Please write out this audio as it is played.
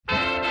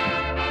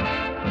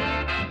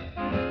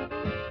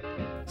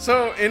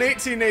So in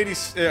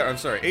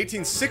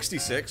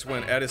 1866,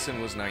 when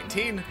Edison was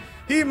 19,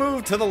 he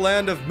moved to the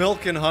land of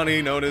milk and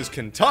honey known as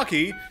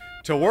Kentucky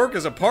to work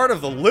as a part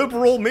of the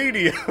liberal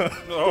media.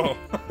 Oh.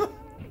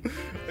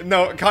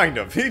 No, kind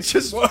of. He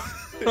just... Where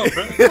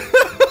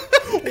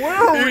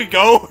are we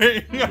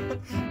going?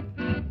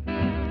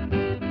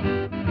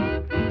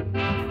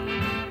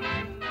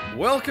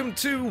 Welcome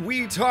to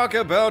We Talk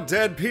About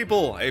Dead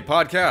People, a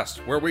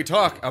podcast where we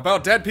talk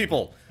about dead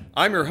people.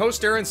 I'm your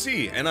host, Aaron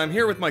C., and I'm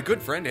here with my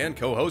good friend and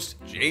co-host,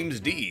 James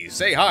D.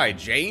 Say hi,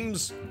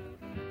 James.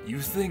 You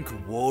think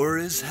war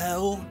is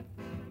hell?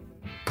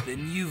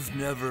 Then you've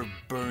never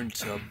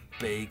burnt a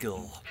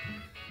bagel.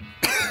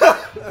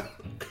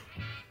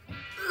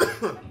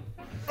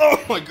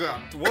 Oh my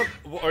god. What?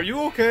 Are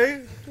you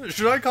okay?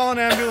 Should I call an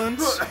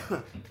ambulance?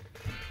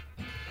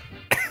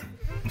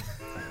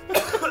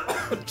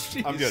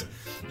 I'm good.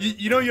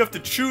 You know you have to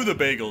chew the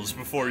bagels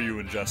before you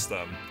ingest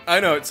them. I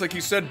know, it's like you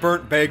said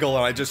burnt bagel,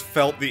 and I just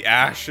felt the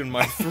ash in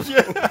my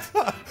throat.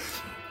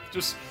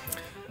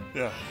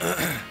 Yeah.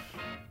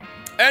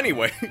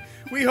 Anyway,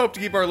 we hope to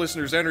keep our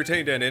listeners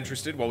entertained and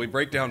interested while we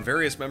break down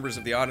various members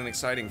of the odd and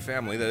exciting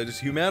family that is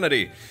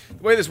humanity.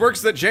 The way this works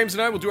is that James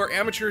and I will do our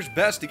amateur's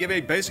best to give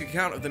a basic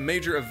account of the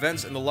major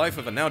events in the life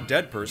of a now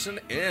dead person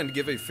and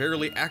give a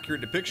fairly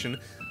accurate depiction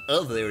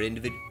of their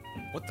individual...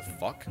 What the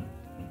fuck?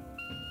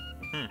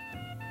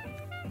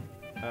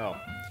 Oh.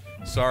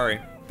 Sorry.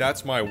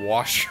 That's my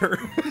washer.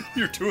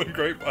 You're doing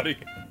great, buddy.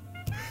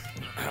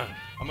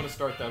 I'm gonna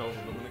start that over,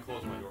 but let me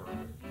close my door.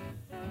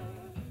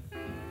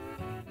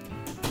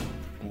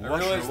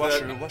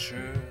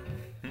 Washer.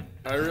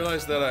 I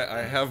realized that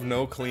I have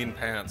no clean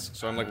pants,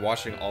 so I'm like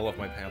washing all of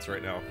my pants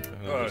right now.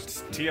 And I'm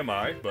It's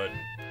TMI, but...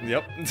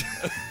 Yep.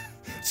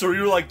 So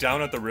you were like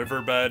down at the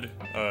riverbed,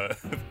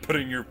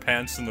 putting your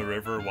pants in the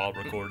river while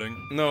recording?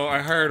 No, I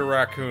hired a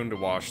raccoon to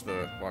wash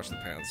the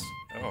pants.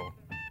 Oh.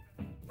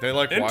 They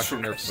like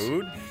washing their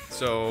Interesting. food,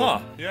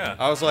 so Yeah.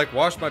 I was like,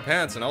 wash my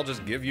pants and I'll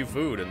just give you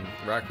food. And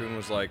the raccoon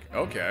was like,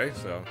 okay,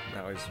 so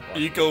now he's washing my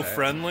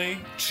Eco-friendly,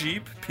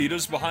 cheap,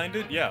 PETA's behind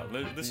it? Yeah,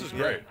 this is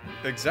pants. great.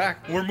 Yeah,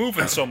 exactly. We're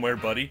moving somewhere,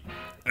 buddy.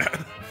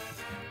 Alright,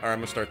 I'm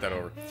gonna start that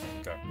over.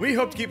 Okay. We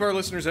hope to keep our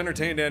listeners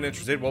entertained and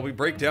interested while we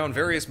break down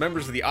various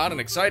members of the odd and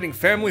exciting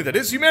family that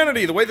is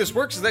humanity. The way this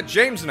works is that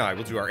James and I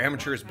will do our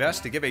amateur's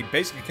best to give a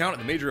basic account of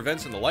the major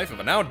events in the life of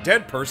a now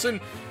dead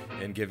person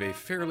and give a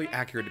fairly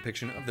accurate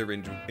depiction of their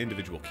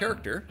individual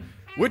character,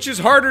 which is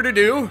harder to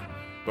do,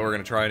 but we're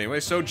gonna try anyway.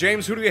 So,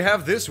 James, who do we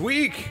have this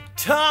week?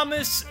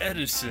 Thomas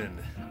Edison.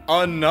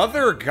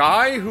 Another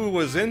guy who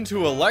was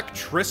into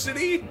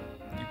electricity?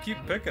 You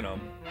keep picking them.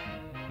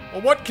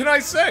 Well, what can I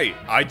say?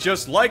 I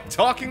just like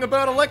talking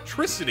about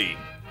electricity.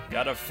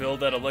 Gotta fill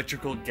that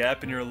electrical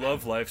gap in your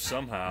love life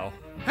somehow.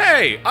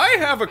 Hey, I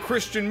have a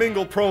Christian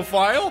Mingle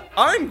profile.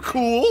 I'm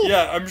cool.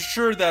 Yeah, I'm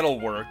sure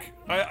that'll work.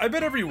 I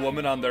bet every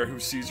woman on there who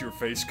sees your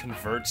face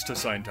converts to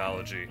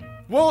Scientology.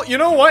 Well, you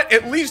know what?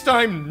 At least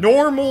I'm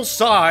normal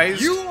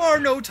size. You are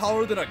no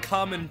taller than a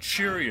common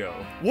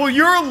Cheerio. Well,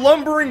 you're a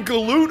lumbering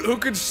galoot who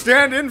could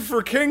stand in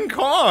for King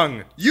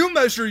Kong. You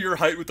measure your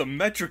height with a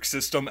metric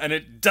system and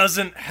it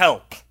doesn't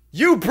help.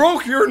 You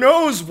broke your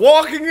nose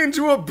walking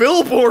into a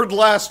billboard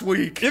last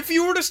week. If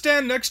you were to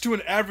stand next to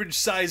an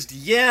average-sized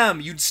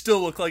yam, you'd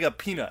still look like a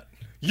peanut.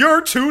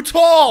 You're too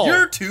tall.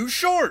 You're too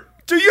short.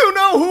 Do you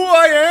know who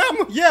I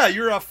am? Yeah,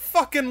 you're a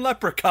fucking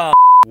leprechaun.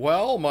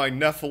 Well, my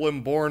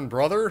Nephilim-born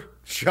brother,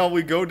 shall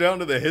we go down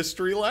to the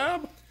history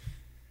lab?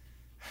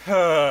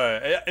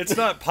 It's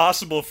not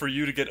possible for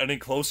you to get any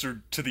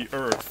closer to the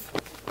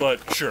Earth,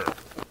 but sure.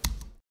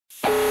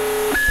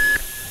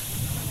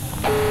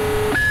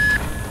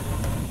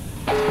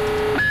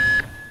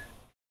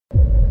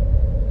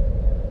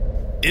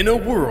 In a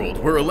world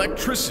where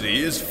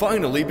electricity is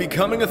finally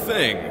becoming a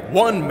thing,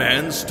 one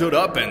man stood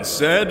up and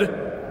said,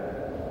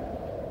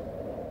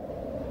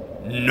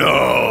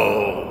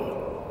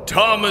 "No!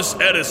 Thomas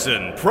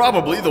Edison,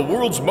 probably the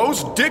world's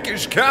most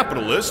dickish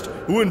capitalist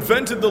who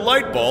invented the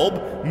light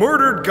bulb,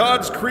 murdered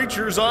God's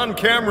creatures on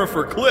camera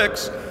for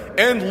clicks,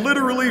 and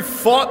literally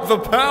fought the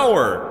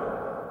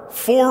power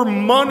for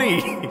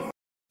money."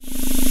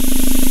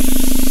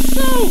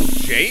 So,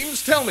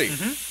 James, tell me.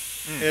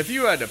 If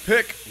you had to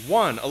pick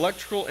one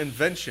electrical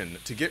invention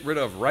to get rid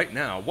of right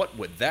now, what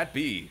would that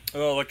be?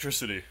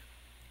 Electricity.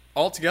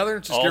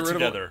 Altogether? Just get rid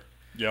of it? Altogether.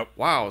 Yep.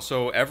 Wow,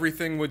 so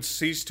everything would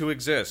cease to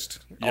exist.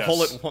 Yes.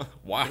 All at once.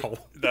 Wow.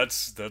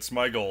 That's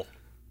my goal.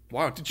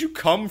 Wow, did you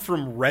come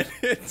from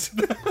Reddit?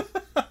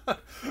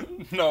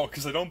 No,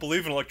 because I don't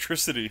believe in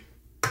electricity.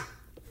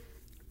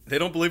 They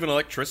don't believe in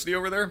electricity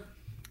over there?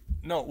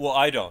 No, well,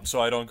 I don't, so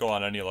I don't go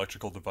on any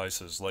electrical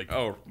devices like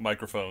Oh.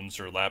 microphones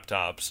or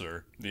laptops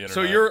or the internet.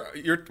 So you're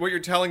what you're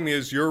telling me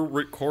is you're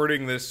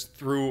recording this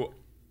through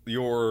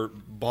your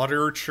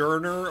butter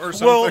churner or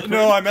something? Well,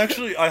 no,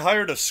 I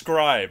hired a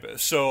scribe,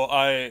 so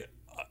I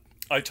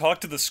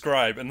talk to the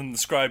scribe, and then the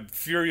scribe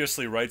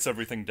furiously writes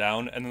everything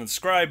down, and then the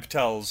scribe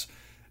tells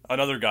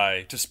another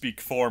guy to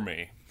speak for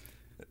me.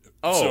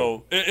 Oh.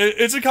 So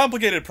it's a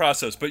complicated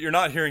process, but you're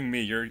not hearing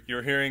me.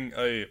 You're hearing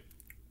a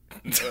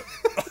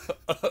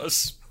a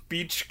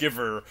speech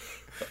giver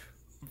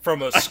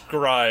from a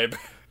scribe.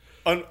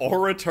 An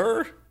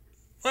orator?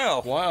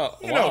 Well, Wow.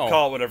 you know,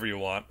 call it whatever you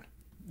want.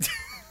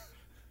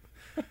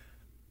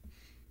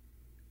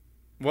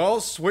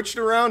 Well, switch it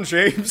around,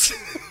 James.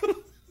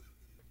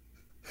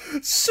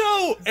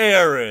 So,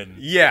 Aaron,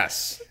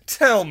 Yes.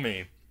 tell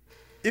me,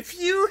 if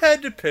you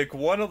had to pick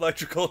one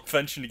electrical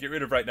invention to get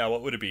rid of right now,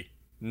 what would it be?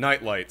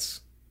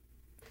 Nightlights.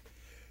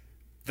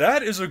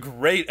 That is a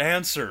great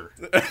answer.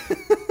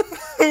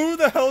 Who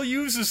the hell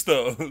uses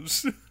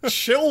those?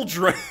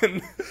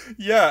 Children.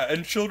 Yeah,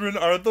 and children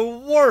are the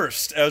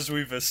worst, as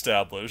we've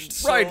established.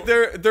 So- Right,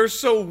 they're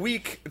so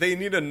weak. They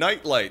need a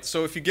nightlight.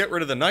 So if you get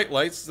rid of the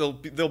nightlights,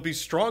 they'll be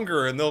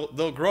stronger and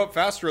they'll grow up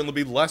faster and they'll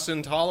be less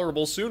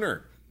intolerable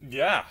sooner.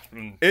 Yeah.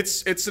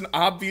 It's an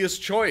obvious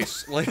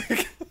choice.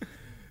 Like,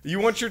 you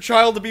want your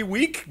child to be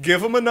weak?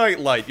 Give him a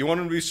nightlight. You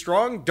want him to be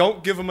strong?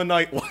 Don't give him a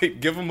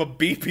nightlight. Give him a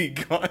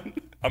BB gun.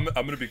 I'm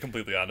going to be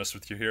completely honest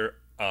with you here.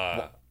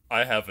 I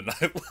have a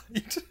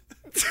nightlight.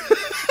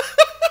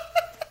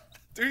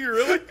 Do you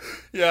really?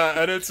 Yeah,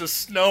 and it's a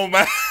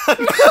snowman.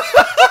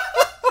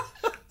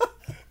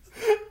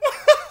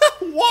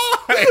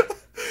 Why?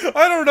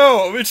 I don't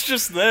know. It's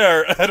just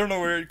there. I don't know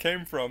where it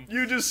came from.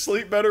 You just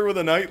sleep better with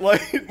a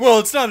nightlight? Well,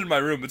 it's not in my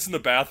room. It's in the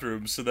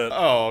bathroom, so that.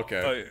 Oh,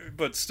 okay.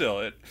 But still,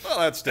 it Well,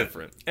 that's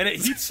different. and it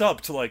heats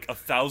up to like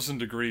 1,000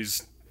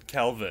 degrees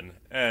Kelvin,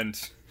 and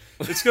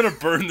it's gonna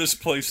burn this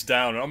place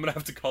down. And I'm gonna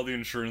have to call the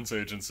insurance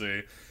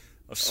agency.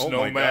 A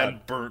snowman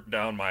God. burnt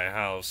down my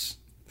house.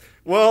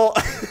 Well,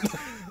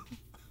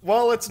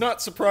 while it's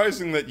not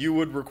surprising that you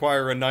would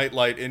require a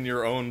nightlight in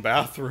your own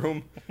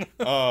bathroom,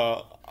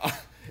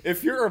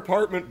 if your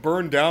apartment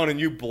burned down and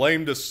you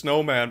blamed a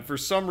snowman, for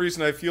some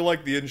reason I feel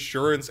like the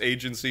insurance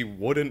agency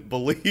wouldn't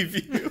believe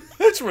you.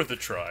 It's worth a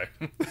try.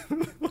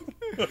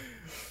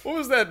 What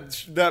was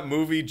that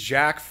movie,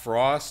 Jack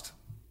Frost?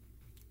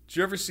 Did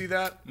you ever see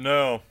that?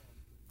 No.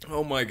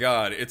 Oh my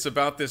god, it's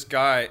about this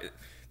guy.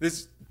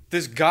 This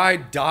guy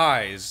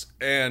dies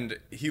and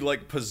he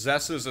like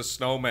possesses a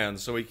snowman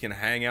so he can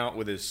hang out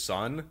with his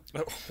son.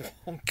 Okay.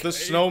 The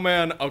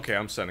snowman. Okay,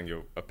 I'm sending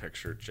you a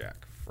picture.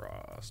 Jack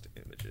Frost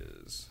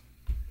images.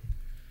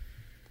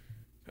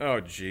 Oh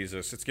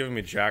Jesus, it's giving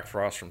me Jack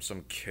Frost from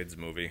some kids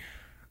movie.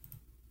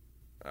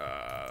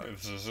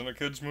 This isn't a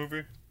kids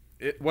movie.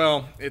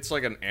 Well, it's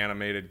like an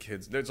animated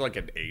kids. There's like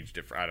an age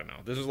difference. I don't know.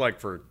 This is like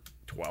for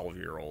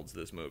 12-year-olds.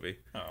 This movie.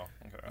 Oh,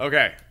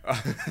 okay.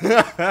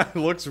 Okay,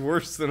 looks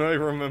worse than I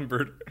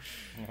remembered.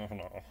 Oh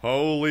no.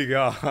 Holy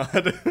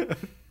God.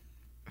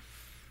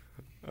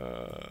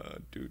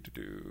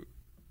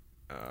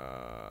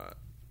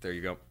 There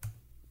you go.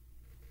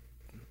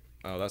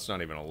 Oh, that's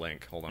not even a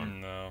link. Hold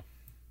on. No.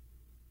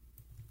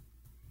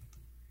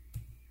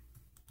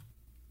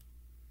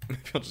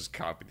 Maybe I'll just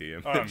copy the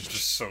image. I'm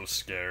just so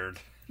scared.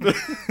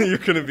 You're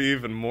gonna be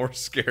even more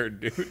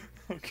scared, dude.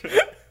 Okay.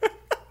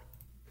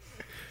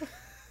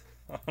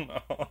 Oh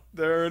no.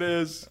 There it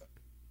is.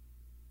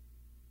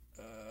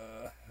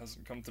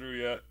 Hasn't come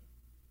through yet.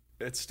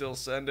 It's still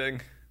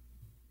sending.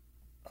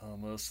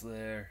 Almost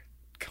there.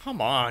 Come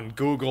on,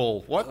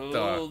 Google. What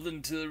the? Hold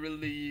until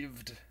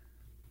relieved.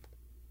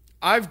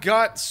 I've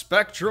got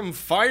Spectrum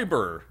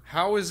Fiber.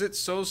 How is it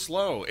so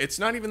slow? It's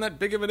not even that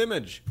big of an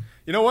image.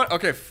 You know what?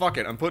 Okay, fuck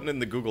it. I'm putting it in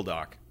the Google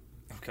Doc.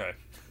 Okay.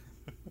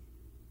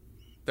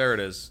 There it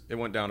is. It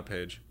went down a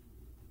page.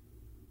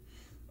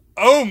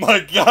 Oh my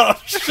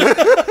gosh!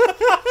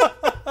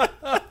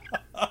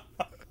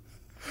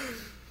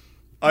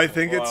 I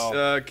think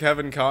Wow. it's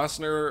Kevin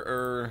Costner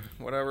or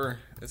whatever.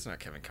 It's not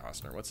Kevin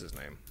Costner. What's his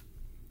name?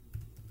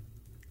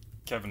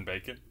 Kevin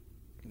Bacon?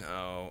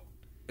 No,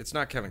 it's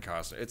not Kevin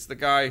Costner. It's the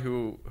guy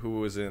who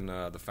was in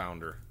The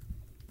Founder.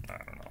 I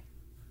don't know.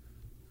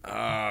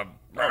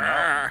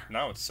 Oh,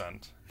 Now it's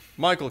sent.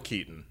 Michael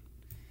Keaton.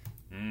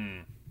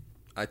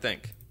 I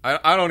think.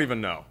 I don't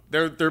even know.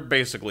 They're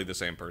basically the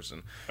same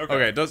person.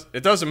 Okay,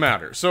 it doesn't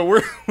matter. So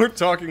we're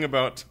talking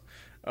about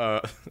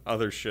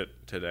other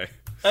shit today.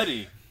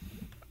 Eddie.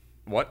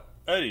 What?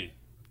 Eddie.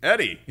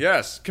 Eddie,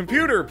 yes.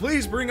 Computer,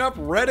 please bring up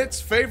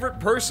Reddit's favorite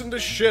person to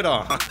shit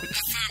on.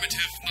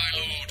 Affirmative, my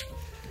lord.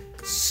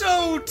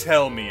 So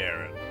tell me,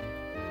 Aaron,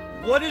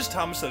 what is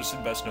Thomas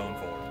Edison best known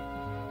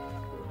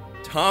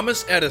for?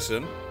 Thomas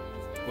Edison,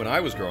 when I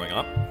was growing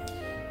up,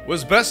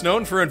 was best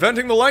known for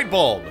inventing the light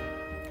bulb.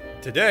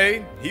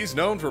 Today, he's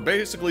known for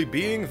basically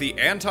being the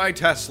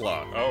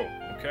anti-Tesla. Oh,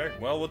 okay.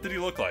 Well, what did he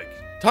look like?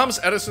 Thomas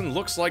Edison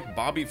looks like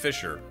Bobby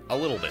Fischer, a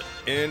little bit.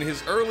 In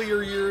his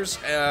earlier years,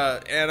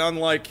 and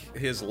unlike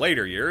his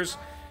later years,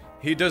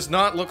 he does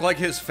not look like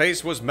his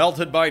face was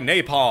melted by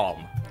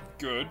napalm.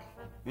 Good.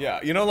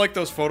 Yeah, you know, like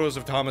those photos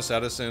of Thomas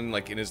Edison,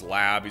 like in his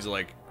lab, he's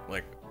like,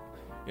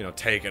 you know,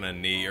 taking a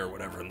knee or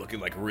whatever, and looking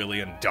like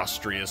really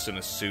industrious in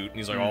a suit, and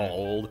he's like all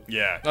old.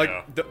 Yeah, Like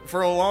yeah.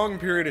 for a long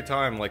period of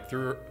time, like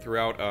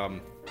throughout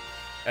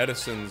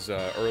Edison's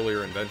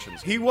earlier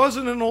inventions, he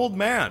wasn't an old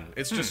man.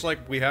 It's just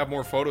like we have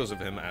more photos of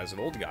him as an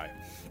old guy.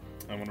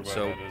 I wonder why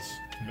So, that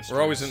is.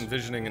 We're always Mysteries.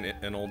 envisioning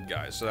an old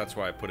guy, so that's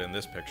why I put in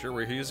this picture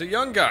where he is a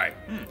young guy.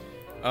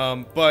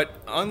 But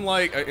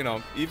unlike,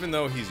 even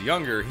though he's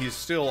younger, he's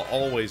still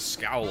always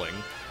scowling.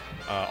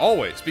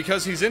 Always,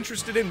 because he's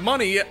interested in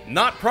money,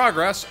 not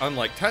progress,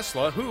 unlike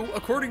Tesla, who,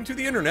 according to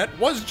the internet,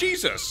 was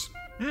Jesus.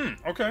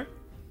 Okay.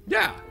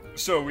 Yeah.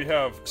 So we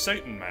have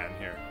Satan Man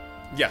here.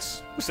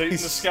 Yes. Satan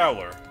the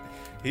Scowler.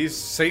 He's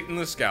Satan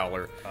the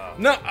Scowler.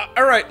 No,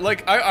 alright,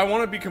 like, I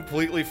want to be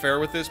completely fair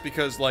with this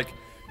because, like,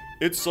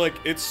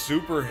 it's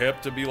super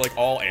hip to be, like,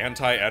 all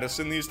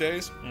anti-Edison these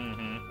days.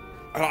 Mm-hmm.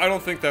 I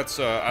don't think that's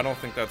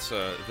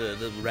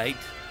the right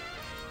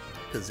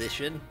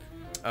position.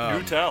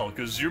 You tell,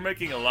 because you're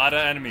making a lot of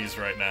enemies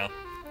right now.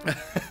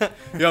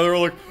 Yeah, they were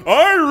like,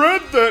 I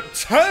read that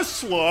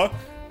Tesla...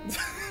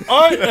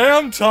 I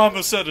am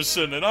Thomas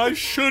Edison, and I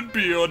should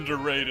be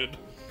underrated.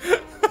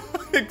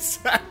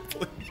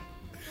 Exactly.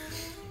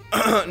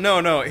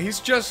 No, he's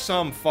just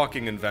some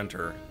fucking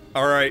inventor.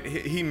 Alright,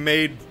 he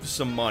made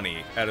some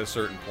money at a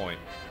certain point.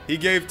 He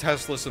gave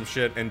Tesla some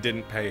shit and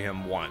didn't pay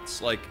him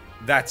once. Like,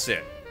 that's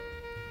it.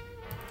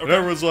 And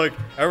everyone's like,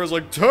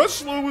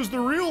 Tesla was the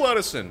real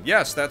Edison.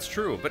 Yes, that's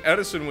true. But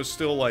Edison was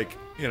still, like,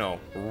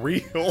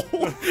 real.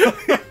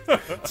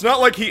 It's not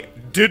like he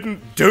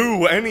didn't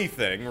do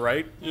anything,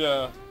 right?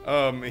 Yeah.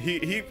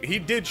 He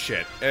did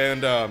shit.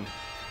 And,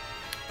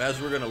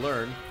 as we're gonna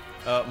learn,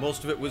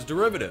 most of it was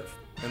derivative.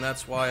 And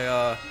that's why,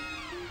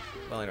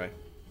 well, anyway.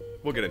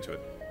 We'll get into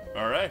it.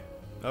 Alright.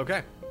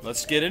 Okay.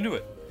 Let's get into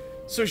it.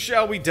 So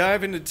shall we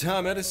dive into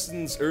Tom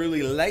Edison's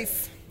early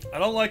life? I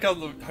don't like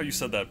how you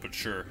said that, but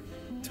sure.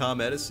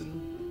 Tom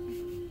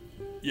Edison?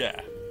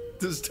 Yeah.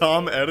 Does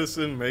Tom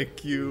Edison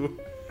make you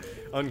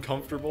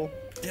uncomfortable?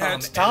 Yeah,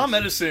 it's Tom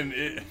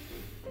Edison.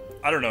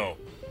 I don't know.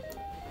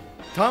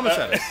 Thomas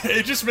Edison.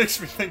 It just makes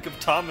me think of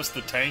Thomas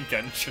the Tank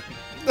Engine.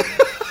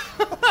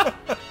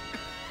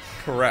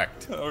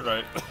 Correct.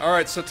 Alright.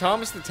 Alright, so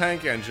Thomas the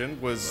Tank Engine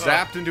was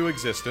zapped into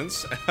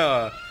existence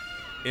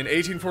in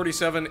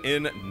 1847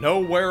 in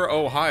Nowhere,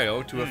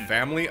 Ohio, to a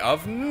family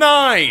of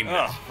 9.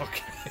 Oh,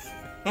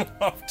 okay.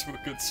 Off to a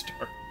good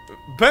start.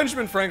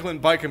 Benjamin Franklin,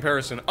 by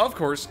comparison, of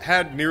course,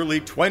 had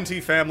nearly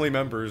 20 family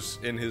members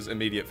in his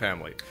immediate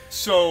family.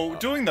 So,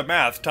 doing the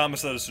math,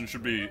 Thomas Edison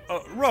should be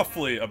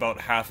roughly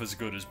about half as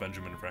good as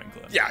Benjamin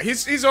Franklin. Yeah,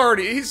 he's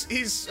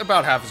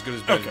about half as good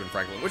as Benjamin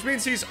Franklin, which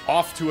means he's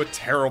off to a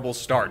terrible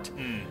start.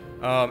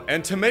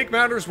 And to make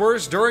matters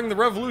worse, during the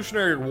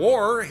Revolutionary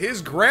War,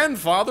 his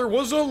grandfather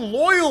was a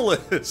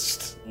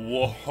loyalist.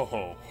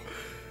 Whoa.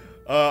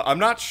 I'm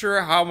not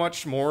sure how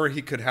much more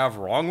he could have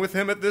wrong with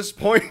him at this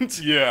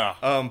point. Yeah.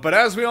 But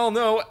as we all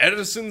know,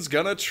 Edison's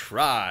gonna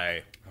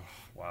try.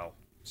 Wow.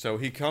 So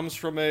he comes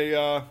from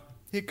a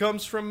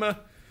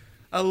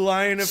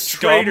line of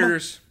Scum?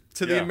 traitors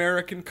to the Yeah.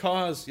 American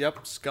cause.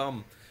 Yep,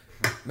 scum.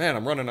 Man,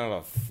 I'm running out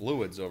of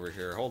fluids over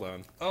here. Hold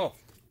on. Oh.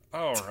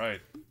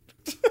 Alright.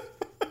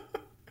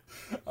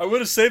 I would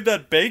have saved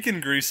that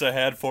bacon grease I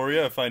had for you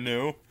if I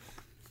knew.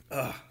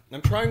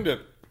 I'm trying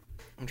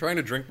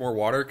to drink more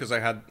water because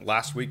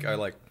last week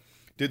I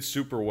did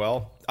super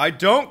well. I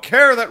don't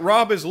care that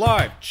Rob is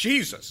live.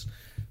 Jesus.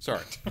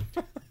 Sorry.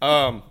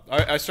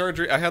 I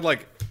started I had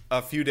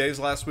a few days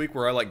last week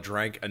where I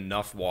drank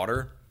enough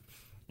water.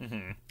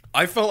 Mm-hmm.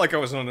 I felt like I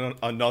was on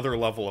another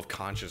level of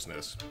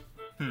consciousness.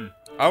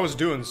 I was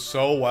doing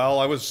so well.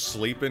 I was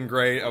sleeping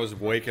great. I was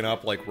waking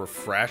up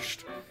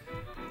refreshed.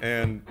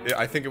 And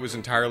I think it was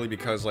entirely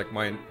because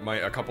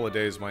a couple of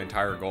days my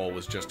entire goal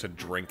was just to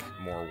drink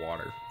more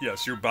water.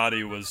 Yes, your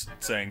body was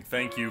saying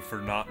thank you for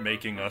not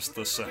making us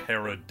the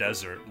Sahara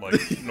Desert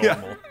like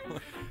normal.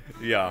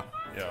 Yeah.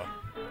 Yeah.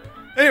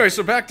 Anyway,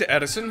 so back to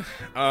Edison.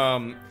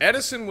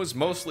 Edison was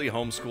mostly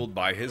homeschooled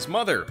by his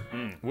mother,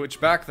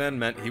 which back then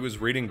meant he was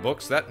reading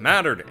books that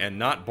mattered and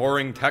not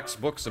boring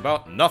textbooks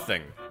about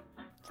nothing.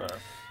 Fair.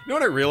 You know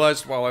what I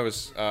realized while I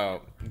was,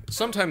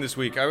 sometime this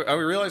week, I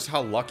realized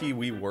how lucky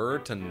we were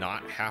to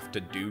not have to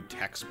do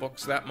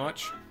textbooks that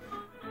much,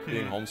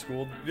 being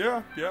homeschooled.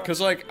 Yeah, yeah.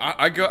 Because,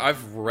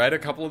 I've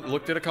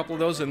looked at a couple of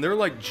those, and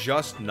they're,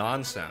 just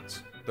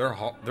nonsense. They're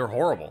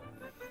horrible.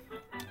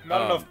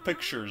 Not enough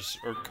pictures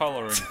or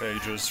coloring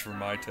pages for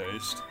my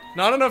taste.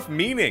 Not enough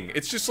meaning.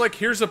 It's just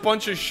here's a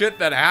bunch of shit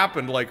that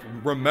happened,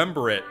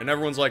 remember it. And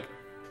everyone's like,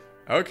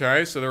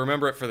 okay, so they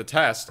remember it for the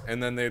test,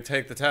 and then they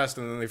take the test,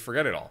 and then they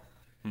forget it all.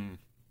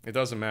 It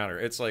doesn't matter.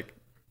 It's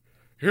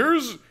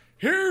here's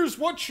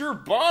what your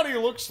body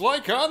looks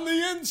like on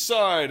the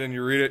inside, and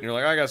you read it, and you're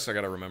like, I guess I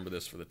gotta remember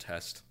this for the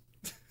test.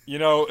 You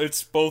know,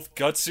 it's both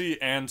gutsy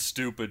and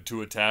stupid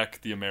to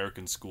attack the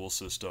American school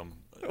system.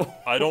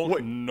 I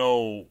don't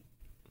know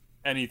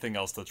anything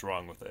else that's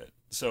wrong with it.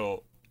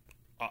 So,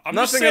 I'm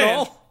just Nothing at saying,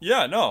 all?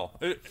 Yeah, no.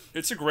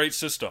 It's a great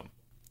system.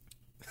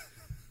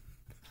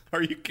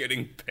 Are you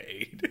getting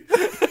paid?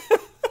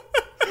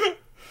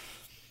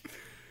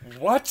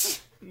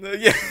 What?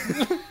 Yeah.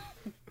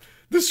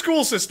 The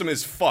school system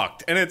is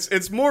fucked, and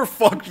it's more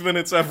fucked than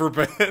it's ever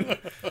been.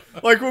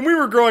 When we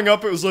were growing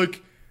up, it was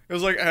It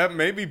was like,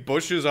 maybe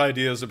Bush's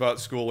ideas about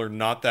school are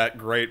not that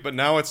great, but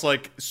now it's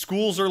like,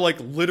 schools are like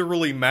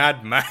literally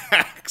Mad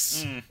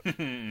Max.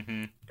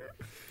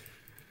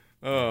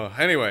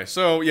 Anyway,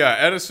 so yeah,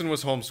 Edison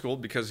was homeschooled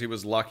because he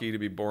was lucky to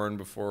be born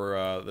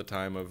before the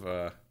time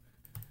of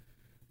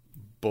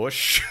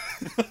Bush.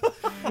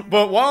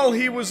 But while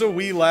he was a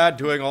wee lad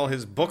doing all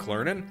his book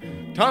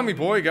learning, Tommy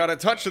Boy got a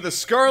touch of the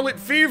scarlet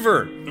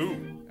fever.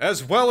 Ooh.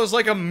 As well as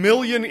like 1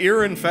 million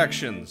ear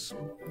infections.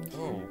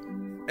 Oh.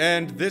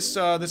 And this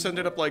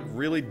ended up like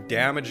really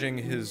damaging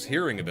his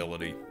hearing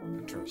ability.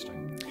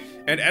 Interesting.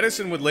 And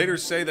Edison would later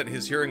say that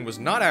his hearing was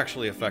not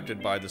actually affected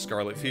by the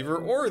scarlet fever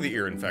or the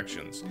ear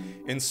infections.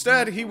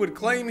 Instead, he would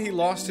claim he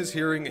lost his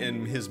hearing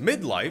in his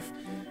midlife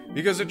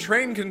because a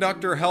train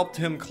conductor helped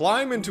him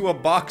climb into a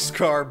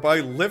boxcar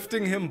by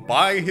lifting him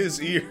by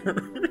his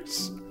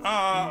ears.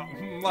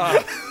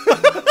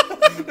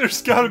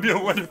 There's gotta be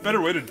a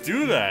better way to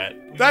do that.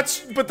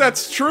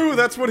 That's true.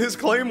 That's what his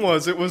claim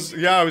was. It was,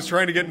 I was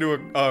trying to get into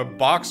a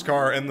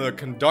boxcar and the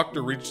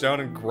conductor reached down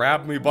and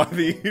grabbed me by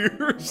the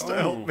ears to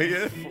help me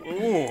in.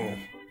 Ooh.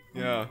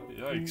 Yeah.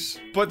 Yikes.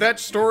 But that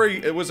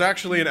story, it was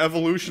actually an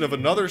evolution of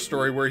another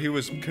story where he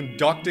was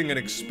conducting an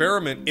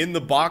experiment in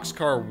the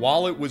boxcar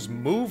while it was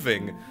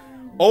moving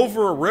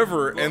over a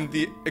river, and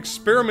the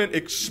experiment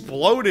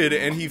exploded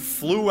and he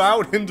flew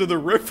out into the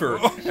river,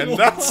 and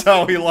that's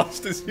how he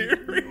lost his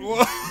hearing.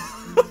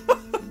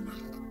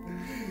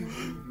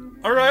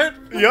 All right.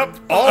 Yep,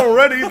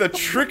 already the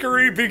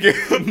trickery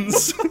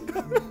begins.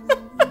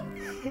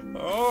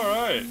 All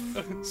right.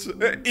 So,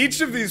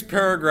 each of these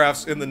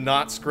paragraphs in the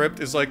not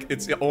script is like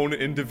its own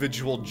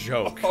individual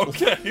joke.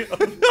 Okay.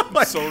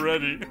 I'm so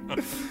ready.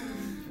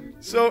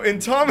 So, in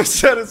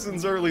Thomas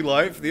Edison's early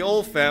life, the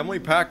old family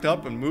packed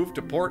up and moved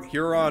to Port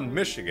Huron,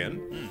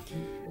 Michigan.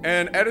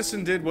 And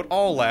Edison did what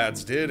all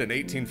lads did in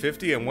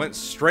 1850 and went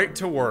straight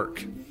to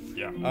work.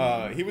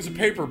 Yeah. He was a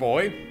paper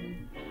boy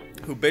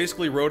who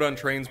basically rode on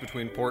trains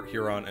between Port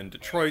Huron and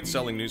Detroit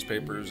selling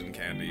newspapers and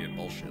candy and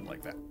bullshit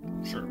like that.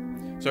 Sure.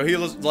 So he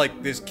was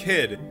like this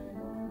kid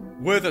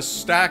with a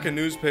stack of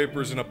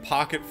newspapers and a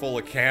pocket full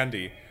of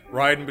candy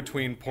riding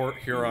between Port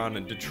Huron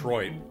and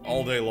Detroit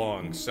all day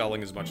long,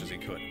 selling as much as he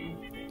could.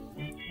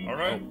 All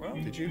right. Well,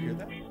 Did you hear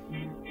that?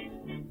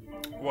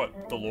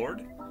 what? The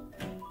Lord?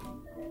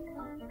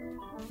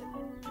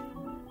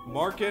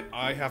 Mark it,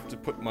 I have to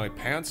put my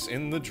pants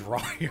in the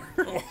dryer.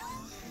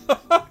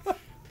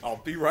 I'll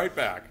be right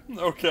back.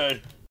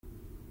 Okay.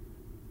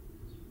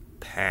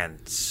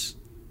 Pants.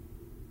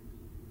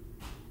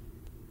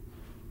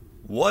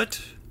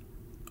 What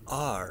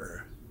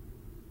are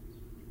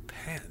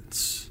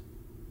pants?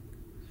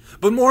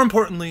 But more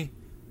importantly,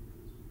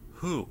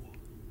 who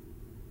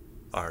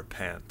are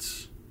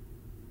pants?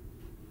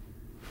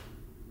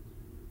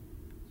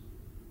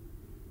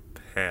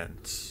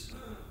 Pants.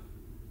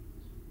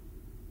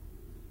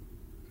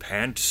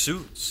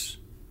 Pantsuits.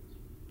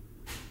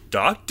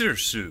 Dr.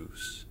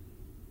 Seuss.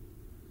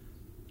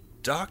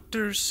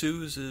 Dr.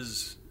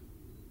 Seuss's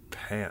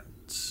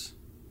pants.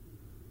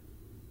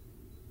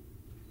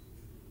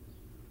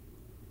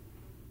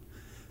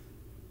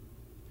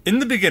 In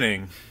the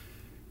beginning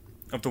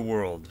of the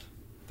world,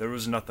 there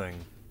was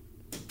nothing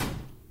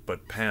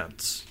but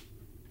pants.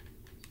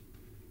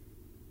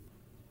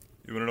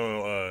 You want to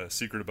know a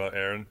secret about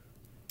Aaron?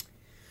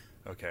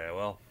 Okay,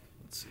 well,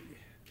 let's see.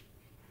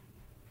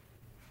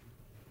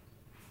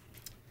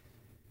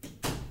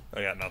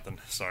 I got nothing.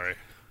 Sorry.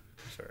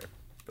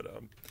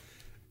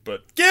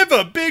 But give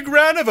a big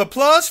round of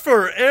applause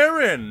for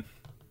Aaron.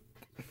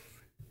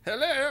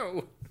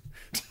 Hello.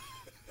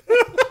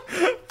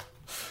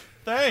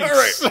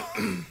 Thanks. All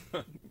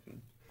right.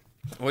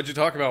 What'd you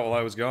talk about while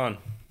I was gone?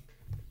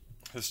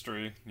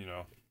 History, you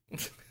know.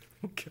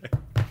 Okay.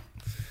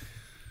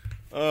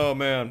 Oh,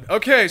 man.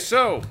 Okay,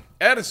 so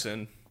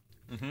Edison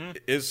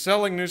is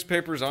selling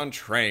newspapers on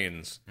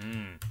trains.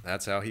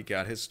 That's how he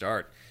got his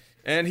start.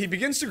 And he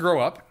begins to grow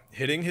up,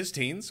 hitting his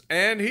teens,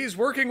 and he's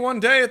working one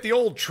day at the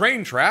old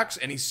train tracks,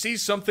 and he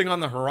sees something on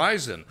the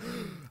horizon.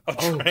 A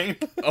train?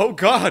 Oh,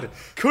 God.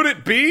 Could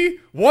it be?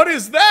 What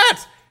is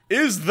that?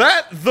 Is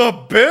that the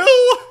bill?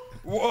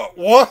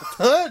 What?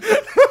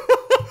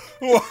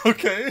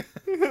 Okay.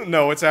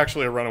 No, it's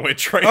actually a runaway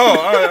train. Oh,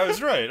 I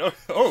was right.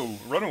 Oh,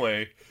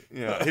 runaway.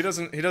 Yeah, he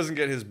doesn't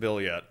get his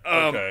bill yet.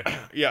 Okay.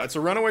 Yeah, it's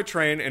a runaway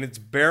train, and it's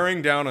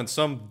bearing down on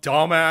some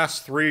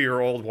dumbass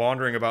 3-year-old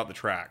wandering about the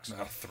tracks.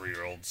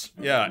 3-year-olds.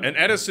 Yeah, and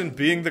Edison,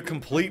 being the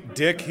complete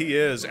dick he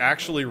is,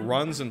 actually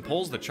runs and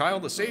pulls the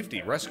child to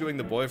safety, rescuing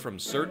the boy from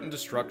certain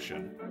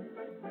destruction.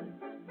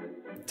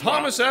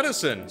 Thomas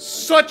Edison,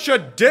 such a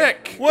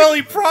dick! Well,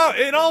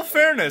 in all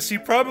fairness, he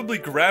probably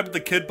grabbed the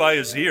kid by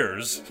his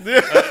ears.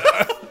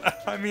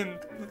 I mean,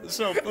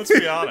 so let's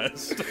be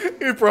honest.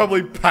 He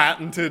probably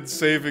patented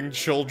saving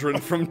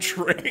children from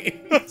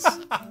trains.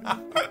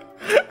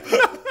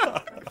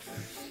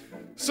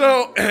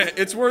 So,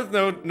 it's worth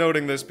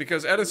noting this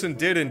because Edison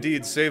did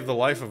indeed save the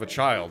life of a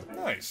child.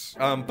 Nice.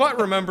 But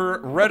remember,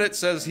 Reddit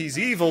says he's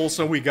evil,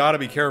 so we gotta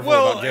be careful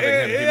Well, about giving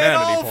him in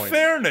humanity all points.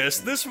 fairness,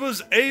 this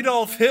was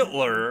Adolf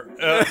Hitler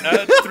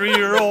at 3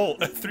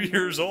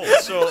 years old.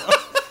 So,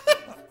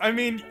 I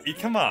mean,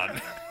 come on.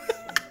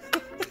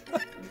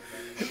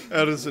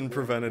 Edison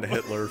prevented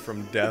Hitler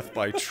from death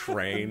by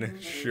train,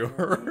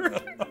 sure.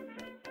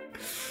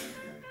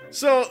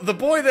 So, the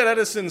boy that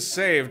Edison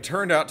saved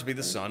turned out to be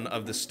the son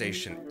of the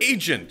station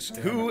agent,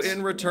 who,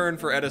 in return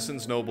for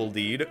Edison's noble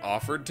deed,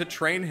 offered to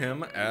train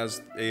him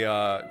as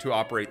to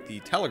operate the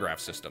telegraph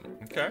system.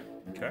 Okay.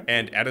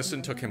 And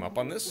Edison took him up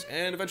on this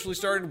and eventually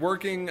started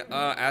working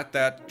at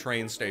that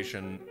train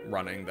station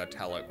running the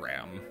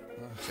telegram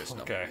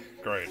system. Okay,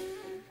 great.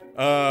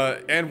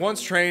 And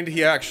once trained,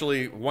 he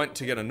actually went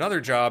to get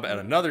another job at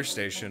another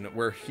station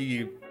where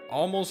he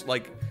almost,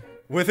 like,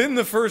 within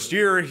the first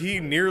year, he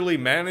nearly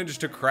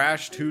managed to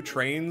crash 2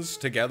 trains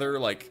together.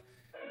 Like,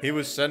 he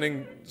was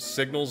sending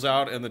signals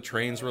out and the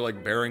trains were,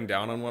 like, bearing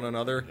down on one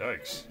another.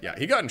 Yikes. Yeah,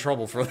 he got in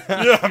trouble for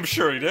that. Yeah, I'm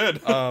sure he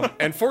did.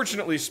 And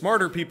fortunately,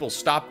 smarter people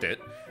stopped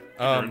it.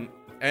 And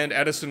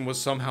Edison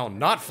was somehow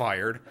not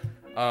fired.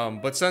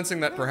 But sensing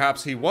that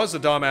perhaps he was a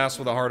dumbass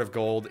with a heart of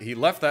gold, he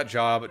left that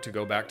job to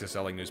go back to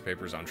selling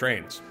newspapers on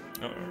trains.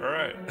 All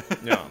right.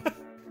 Yeah.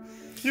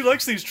 He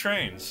likes these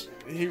trains.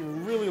 He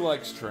really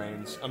likes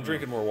trains. I'm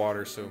drinking more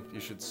water, so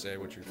you should say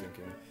what you're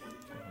thinking.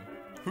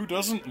 Who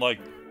doesn't like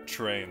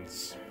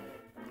trains?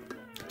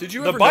 Did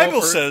you The ever Bible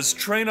know says,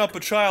 train up a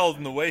child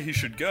in the way he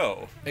should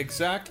go.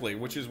 Exactly,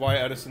 which is why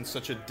Edison's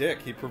such a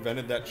dick. He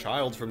prevented that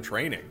child from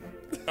training.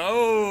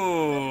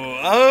 Wow.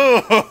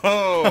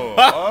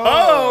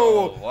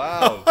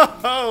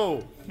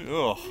 Oh!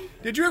 Ugh.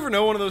 Did you ever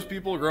know one of those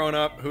people growing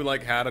up who,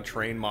 like, had a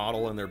train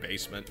model in their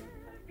basement?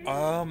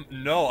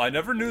 No, I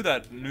never knew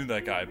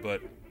that guy,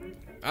 but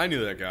I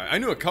knew that guy. I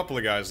knew a couple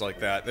of guys like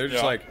that. They're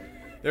just Yeah.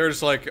 they're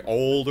just like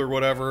old or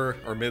whatever,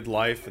 or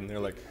midlife, and they're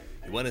like,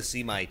 You want to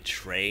see my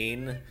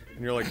train?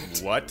 and you're like,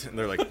 what? And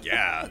they're like,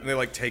 yeah. And they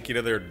like take you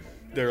to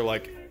their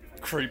like,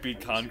 creepy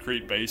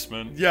concrete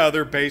basement. yeah,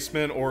 their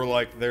basement or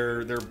like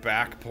their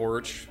back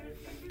porch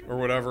or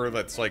whatever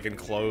that's like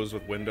enclosed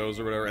with windows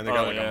or whatever, and they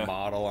got like yeah. a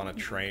model on a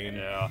train.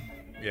 Yeah.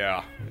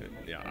 Yeah,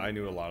 I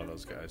knew a lot of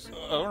those guys.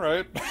 All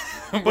right.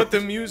 But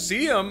the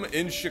museum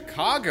in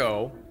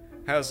Chicago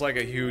has like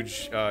a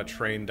huge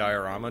train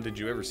diorama. Did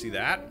you ever see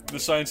that? The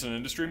Science and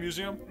Industry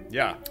Museum?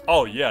 Yeah.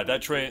 Oh yeah,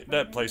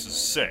 that place is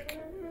sick.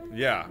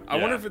 Yeah. I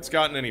Yeah. wonder if it's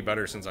gotten any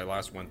better since I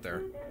last went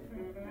there.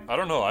 I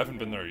don't know, I haven't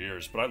been there in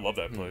years, but I love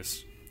that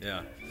place.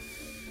 Yeah.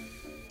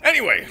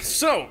 Anyway,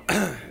 so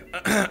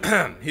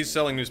he's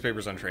selling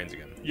newspapers on trains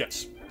again.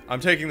 Yes.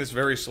 I'm taking this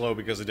very slow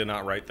because I did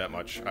not write that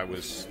much.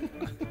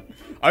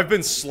 I've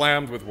been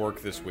slammed with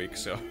work this week,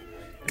 so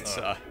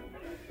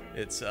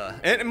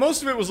and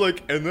most of it was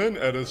like, and then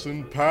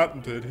Edison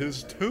patented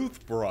his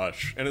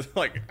toothbrush, and it's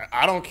like,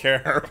 I don't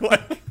care.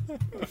 Like,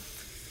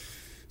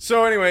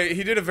 so anyway,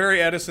 he did a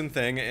very Edison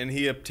thing, and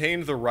he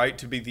obtained the right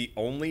to be the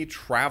only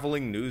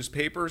traveling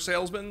newspaper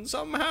salesman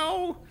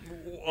somehow.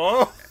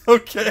 Oh,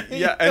 okay.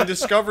 Yeah, and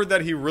discovered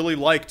that he really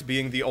liked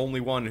being the only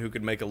one who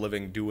could make a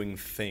living doing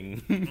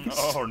things.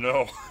 Oh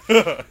no.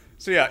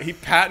 So yeah, he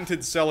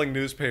patented selling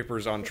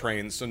newspapers on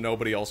trains so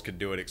nobody else could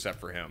do it except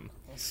for him.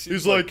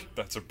 Seems like-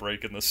 that's a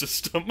break in the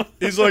system.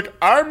 He's like,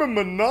 I'm a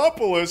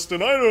monopolist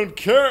and I don't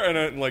care.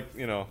 And like,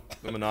 you know,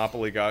 the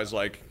monopoly guy's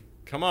like,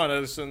 come on,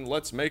 Edison,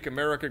 let's make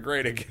America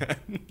great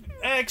again.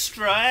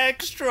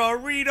 Extra,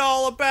 read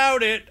all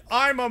about it.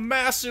 I'm a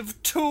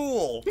massive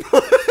tool.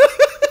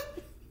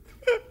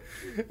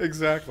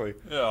 Exactly.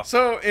 Yeah.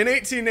 So in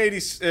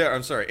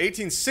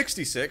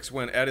 1866,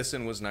 when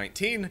Edison was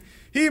 19,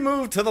 he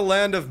moved to the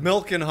land of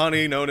milk and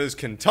honey known as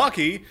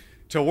Kentucky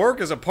to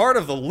work as a part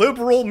of the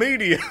liberal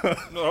media.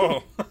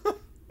 Oh.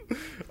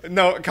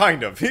 No,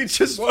 kind of. He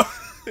just Where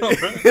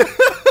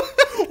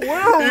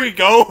are we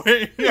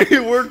going? he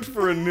worked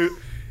for a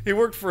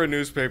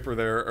newspaper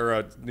there, or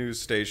a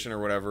news station or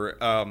whatever,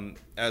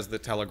 as the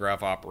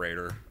telegraph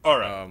operator. All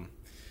right.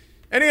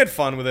 And he had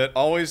fun with it,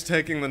 always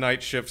taking the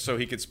night shift so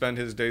he could spend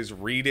his days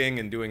reading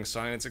and doing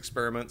science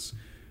experiments,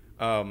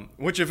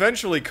 which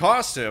eventually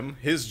cost him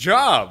his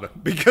job,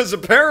 because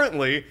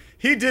apparently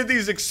he did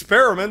these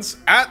experiments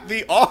at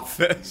the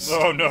office.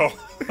 Oh no.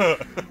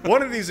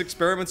 One of these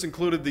experiments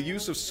included the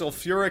use of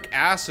sulfuric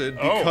acid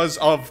because,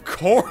 of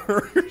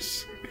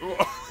course.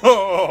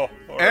 Oh.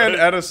 And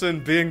Edison,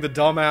 being the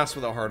dumbass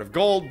with a heart of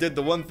gold, did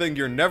the one thing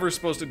you're never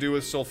supposed to do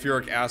with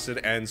sulfuric acid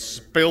and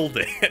spilled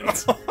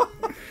it.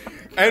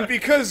 And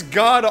because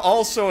God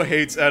also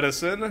hates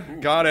Edison,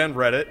 God and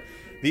Reddit,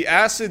 the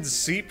acid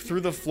seeped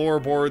through the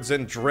floorboards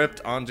and dripped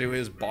onto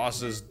his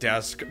boss's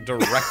desk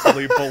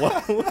directly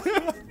below.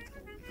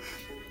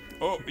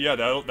 Oh yeah,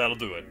 that'll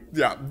do it.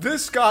 Yeah,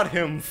 this got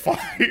him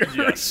fired.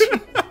 Yes.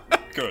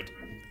 Good.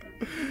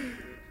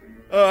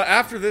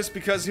 After this,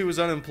 because he was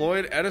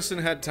unemployed, Edison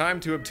had time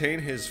to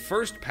obtain his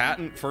first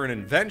patent for an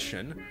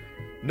invention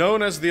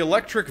known as the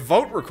electric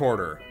vote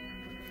recorder.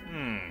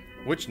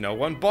 which no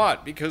one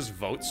bought because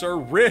votes are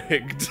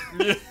rigged.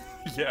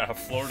 Yeah,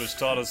 Florida's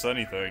taught us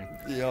anything.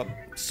 Yep.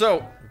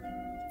 So,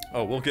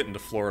 we'll get into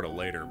Florida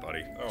later,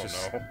 buddy. Oh,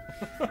 no.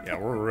 Yeah,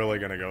 we're really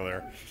gonna go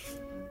there.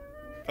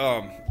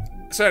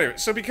 So anyway,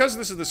 because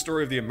this is the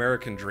story of the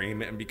American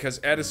dream, and because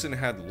Edison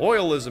had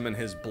loyalism in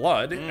his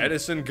blood,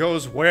 Edison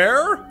goes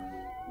where?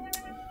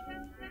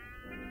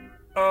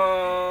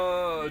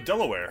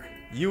 Delaware.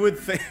 You would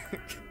think...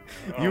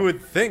 You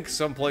would think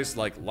someplace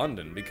like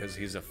London, because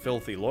he's a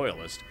filthy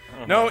loyalist.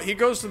 No, he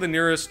goes to the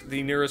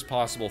nearest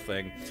possible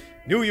thing,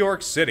 New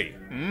York City.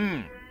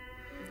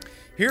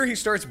 Here he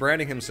starts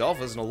branding himself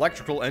as an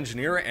electrical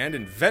engineer and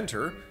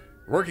inventor,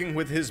 working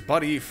with his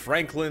buddy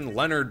Franklin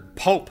Leonard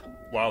Pope.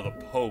 Wow, the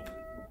Pope.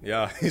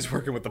 Yeah, he's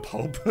working with the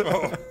Pope.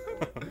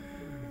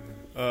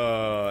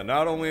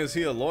 Not only is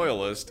he a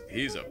loyalist,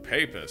 he's a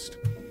papist.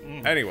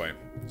 Anyway,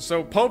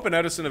 so Pope and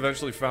Edison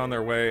eventually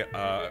founded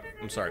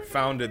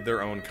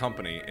their own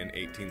company in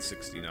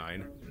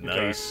 1869.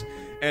 Nice.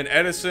 And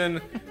Edison,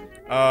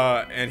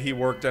 and he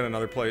worked at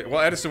another place.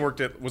 Well, Edison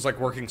was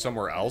working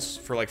somewhere else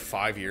for like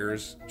 5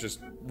 years, just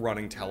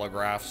running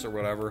telegraphs or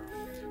whatever.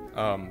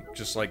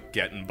 Just like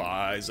getting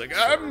by. He's like,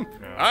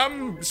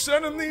 I'm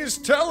sending these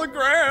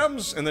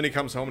telegrams. And then he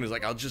comes home and he's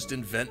like, I'll just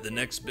invent the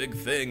next big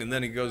thing. And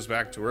then he goes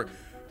back to work.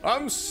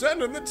 I'm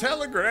sending the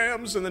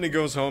telegrams. And then he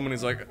goes home and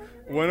he's like,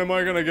 when am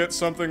I going to get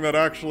something that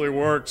actually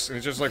works? And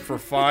it's just like for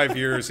 5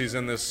 years, he's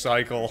in this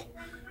cycle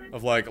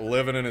of like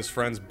living in his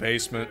friend's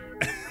basement.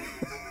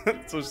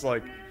 It's just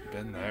like,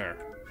 Been there.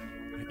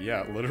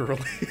 yeah,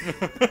 literally.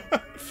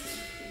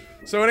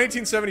 So in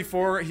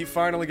 1874, he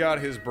finally got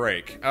his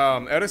break.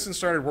 Edison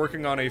started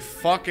working on a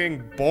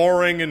fucking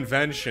boring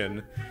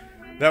invention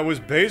that was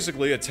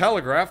basically a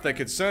telegraph that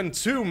could send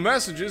 2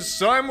 messages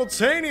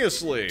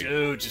simultaneously.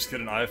 Dude, just get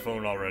an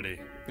iPhone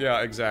already.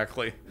 Yeah,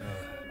 exactly.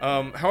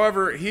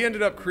 However, he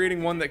ended up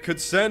creating one that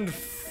could send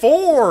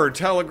 4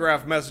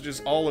 telegraph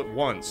messages all at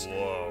once.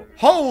 Whoa.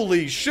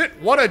 Holy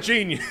shit, what a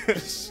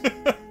genius!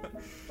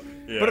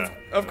 Yeah. But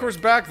of course,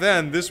 back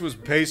then, this was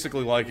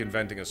basically like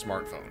inventing a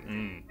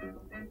smartphone.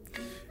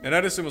 And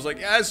Edison was like,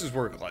 yeah, this is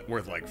worth like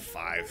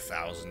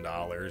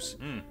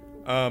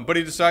 $5,000. But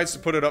he decides to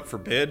put it up for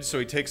bid, so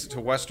he takes it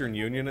to Western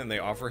Union, and they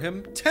offer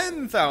him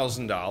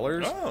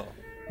 $10,000. Oh.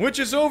 Which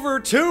is over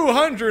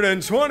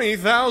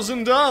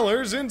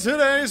 $220,000 in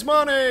today's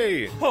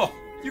money. Oh,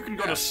 you can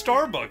go to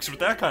Starbucks with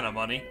that kind of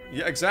money.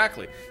 Yeah,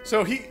 exactly.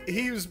 So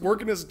he's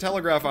working as a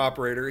telegraph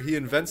operator. He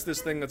invents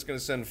this thing that's going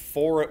to send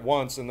 4 at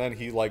once, and then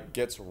he like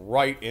gets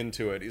right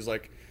into it. He's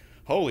like,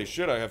 holy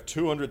shit, I have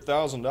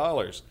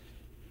 $200,000.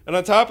 And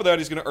on top of that,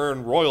 he's going to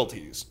earn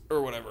royalties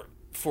or whatever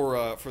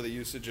for the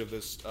usage of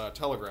this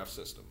telegraph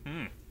system.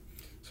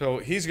 So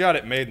he's got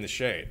it made in the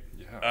shade.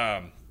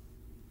 Yeah.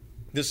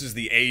 This is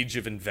the age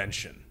of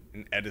invention,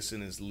 and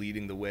Edison is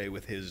leading the way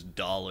with his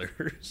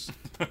dollars.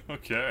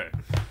 Okay.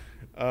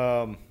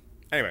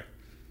 Anyway.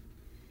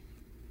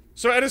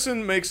 So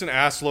Edison makes an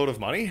assload of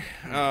money,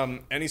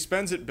 and he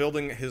spends it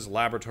building his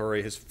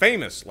laboratory, his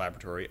famous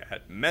laboratory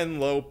at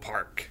Menlo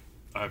Park.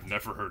 I've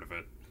never heard of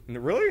it.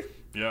 Really?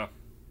 Yeah.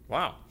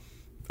 Wow.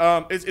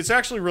 It's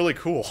actually really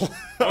cool.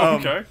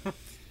 Okay.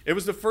 It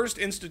was the first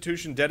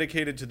institution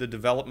dedicated to the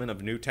development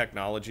of new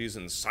technologies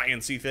and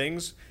sciencey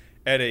things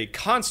at a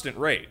constant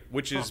rate,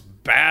 which is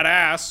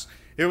badass.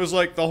 It was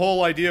like, the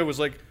whole idea was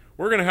like,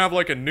 we're going to have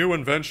like a new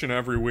invention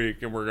every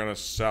week and we're going to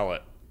sell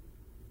it.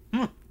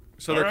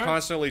 So they're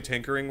constantly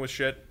tinkering with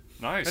shit.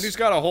 Nice. And he's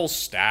got a whole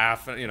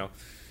staff, you know.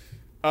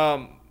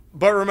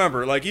 But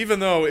remember, like, even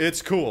though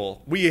it's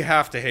cool, we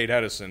have to hate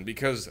Edison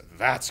because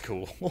that's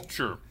cool.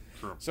 Sure.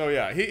 So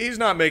yeah, he's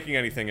not making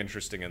anything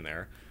interesting in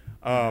there.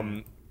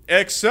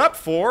 Except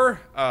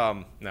for,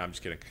 no, I'm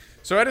just kidding.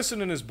 So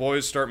Edison and his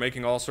boys start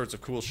making all sorts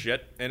of cool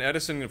shit, and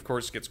Edison, of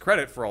course, gets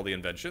credit for all the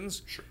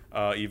inventions,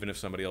 even if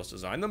somebody else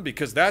designed them,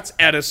 because that's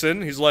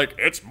Edison. He's like,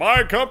 it's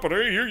my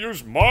company, you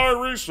use my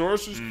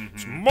resources,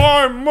 it's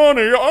my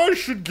money, I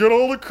should get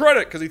all the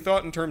credit, because he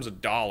thought in terms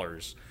of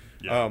dollars,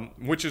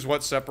 which is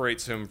what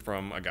separates him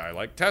from a guy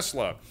like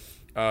Tesla,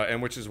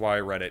 and which is why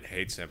Reddit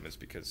hates him, is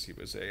because he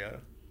was a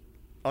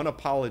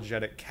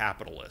unapologetic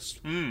capitalist.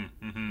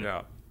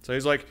 Yeah. So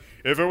he's like,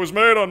 if it was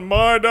made on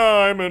my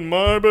dime in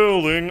my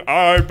building,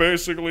 I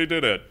basically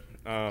did it.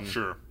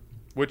 Sure.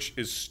 Which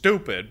is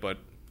stupid, but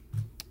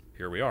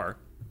here we are.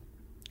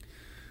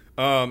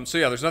 So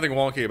yeah, there's nothing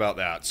wonky about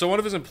that. So one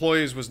of his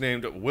employees was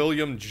named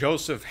William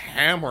Joseph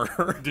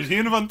Hammer. Did he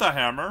invent the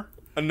hammer?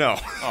 No.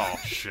 Oh,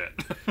 shit.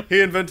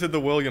 He invented the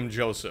William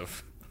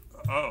Joseph.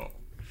 Oh.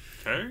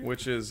 Okay.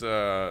 Which is,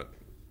 I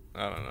don't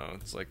know,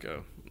 it's like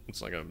a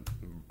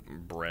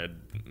bread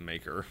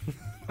maker.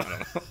 I don't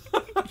know.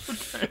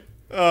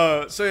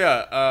 So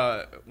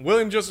yeah,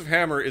 William Joseph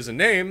Hammer is a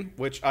name,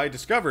 which I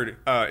discovered,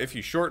 if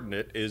you shorten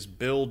it, is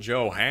Bill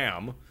Joe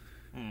Ham.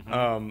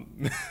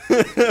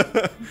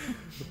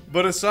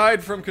 But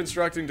aside from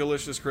constructing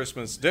delicious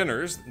Christmas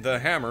dinners, the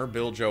Hammer,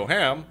 Bill Joe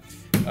Ham,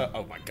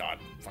 oh my god,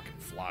 fucking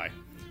fly,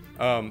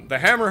 The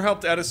hammer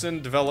helped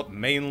Edison develop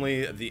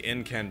mainly the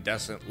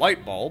incandescent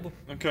light bulb,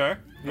 Okay.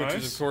 which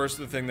is, of course,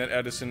 the thing that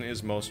Edison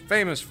is most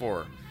famous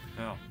for.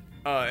 Yeah.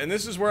 And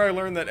this is where I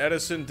learned that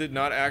Edison did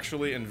not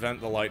actually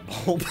invent the light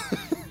bulb.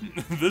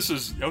 This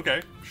is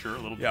okay. Sure, a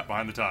little Yeah. bit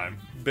behind the time.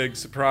 Big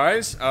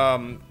surprise.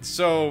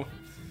 The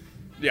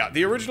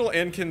original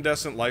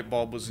incandescent light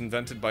bulb was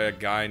invented by a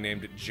guy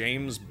named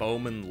James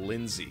Bowman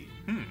Lindsay,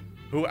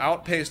 who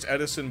outpaced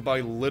Edison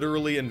by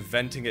literally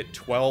inventing it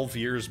 12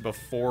 years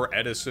before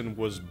Edison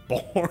was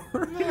born.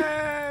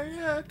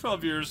 Yeah,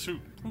 12 years. Who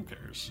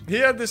cares? He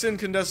had this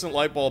incandescent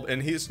light bulb,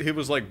 and he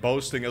was like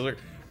boasting. He was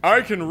like,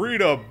 I can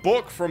read a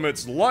book from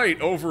its light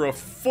over a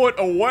foot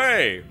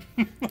away.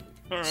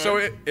 So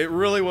it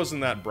really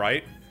wasn't that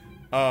bright,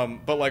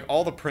 but like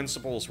all the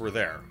principles were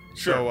there.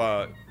 Sure.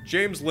 So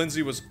James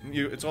Lindsay was.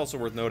 It's also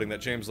worth noting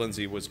that James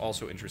Lindsay was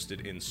also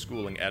interested in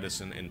schooling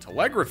Edison in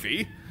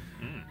telegraphy,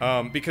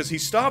 because he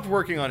stopped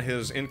working on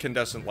his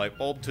incandescent light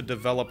bulb to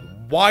develop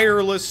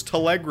wireless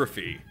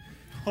telegraphy,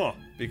 Huh.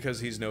 because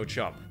he's no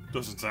chump.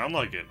 Doesn't sound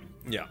like it.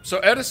 Yeah. So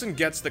Edison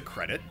gets the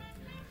credit,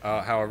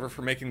 however,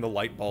 for making the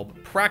light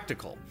bulb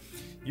practical.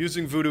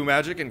 Using voodoo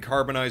magic and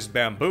carbonized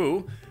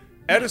bamboo,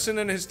 Edison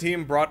and his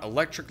team brought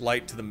electric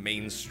light to the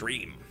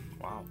mainstream.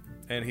 Wow.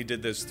 And he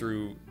did this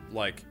through,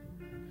 like,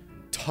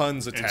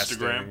 tons of testing.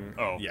 Instagram?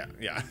 Oh.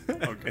 Yeah.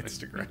 Okay.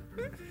 Instagram.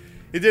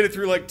 He did it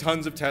through, like,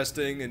 tons of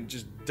testing and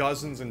just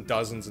dozens and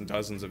dozens and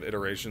dozens of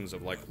iterations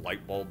of, like,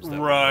 light bulbs. That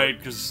Right,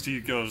 because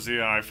Steve goes,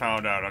 yeah, I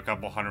found out a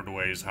couple hundred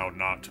ways how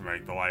not to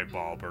make the light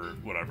bulb or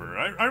whatever.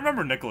 I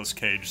remember Nicolas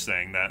Cage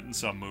saying that in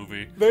some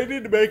movie. They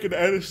need to make an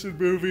Edison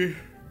movie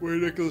where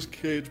Nicolas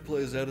Cage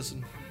plays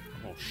Edison.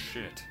 Oh,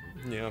 shit.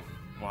 Yeah.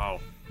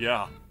 Wow.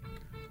 Yeah.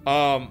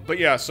 But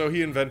yeah, so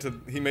he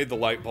made the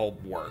light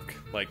bulb work,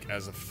 like,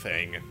 as a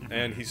thing,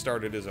 and he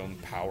started his own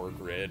power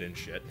grid and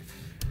shit.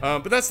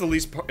 But that's the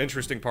least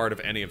interesting part of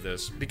any of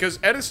this, because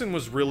Edison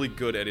was really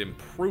good at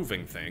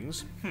improving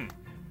things.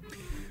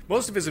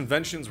 Most of his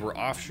inventions were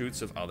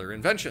offshoots of other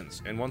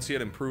inventions, and once he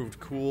had improved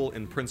cool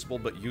in principle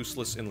but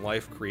useless in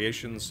life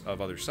creations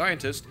of other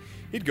scientists,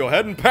 he'd go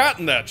ahead and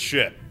patent that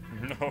shit.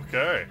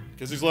 Okay.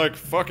 Because he's like,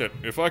 fuck it,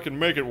 if I can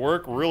make it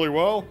work really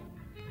well,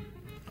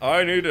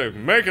 I need to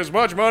make as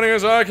much money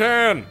as I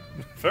can.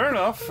 Fair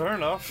enough.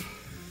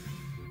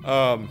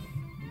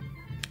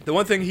 The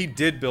one thing he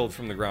did build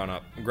from the ground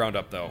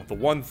up though,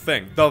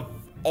 the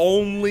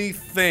only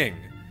thing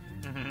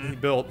he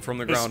built from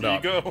the ground up.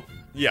 Ego.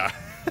 Yeah.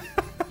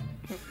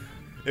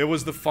 It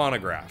was the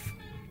phonograph.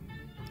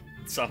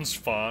 Sounds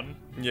fun.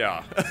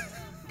 Yeah.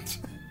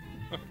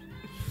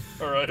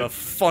 Alright. The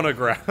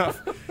phonograph.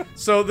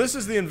 So this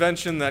is the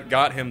invention that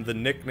got him the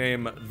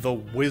nickname the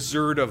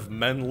Wizard of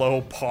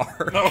Menlo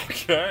Park.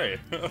 Okay.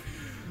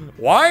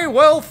 Why?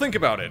 Well, think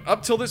about it.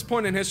 Up till this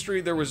point in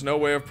history, there was no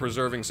way of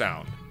preserving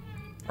sound.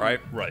 Right?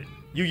 Right.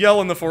 You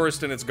yell in the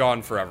forest and it's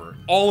gone forever.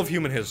 All of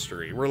human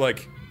history. We're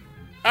like,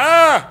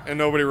 ah! And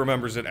nobody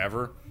remembers it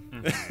ever.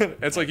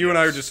 It's like you and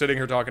I are just sitting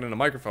here talking into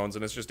microphones,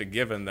 and it's just a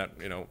given that,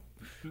 we're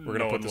going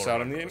to put this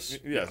out on the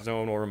internet. Yes, no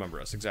one will remember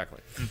us.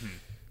 Exactly.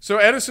 So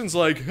Edison's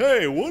like,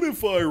 hey, what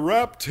if I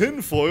wrap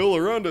tinfoil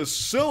around a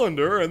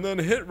cylinder and then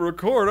hit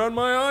record on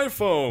my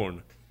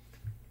iPhone?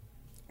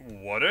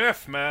 What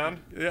if,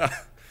 man? Yeah.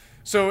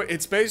 So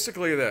it's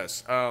basically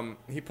this.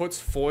 He puts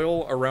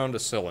foil around a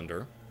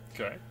cylinder.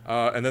 Okay.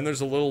 And then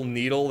there's a little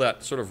needle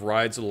that sort of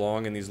rides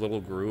along in these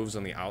little grooves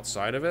on the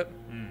outside of it.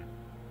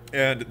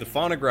 And the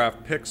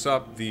phonograph picks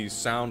up these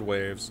sound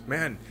waves.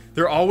 Man,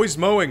 they're always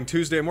mowing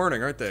Tuesday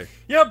morning, aren't they?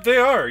 Yep, they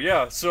are.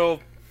 Yeah.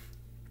 So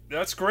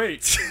that's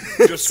great.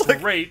 Just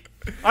great.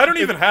 I don't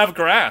even have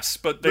grass,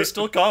 but they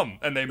still come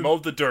and they mow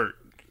the dirt.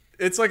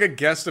 It's like a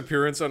guest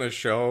appearance on a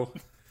show.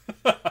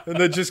 And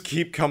they just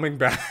keep coming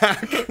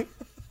back.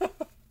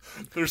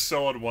 They're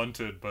so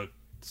unwanted, but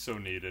so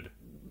needed.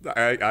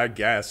 I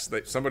guess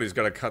that somebody's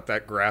got to cut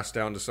that grass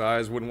down to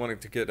size. Wouldn't want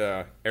it to get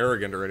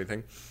arrogant or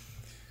anything.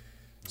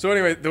 So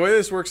anyway, the way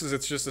this works is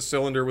it's just a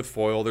cylinder with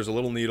foil. There's a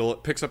little needle.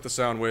 It picks up the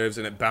sound waves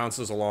and it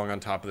bounces along on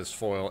top of this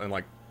foil and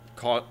like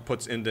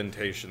puts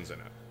indentations in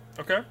it.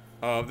 Okay.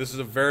 This is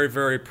a very,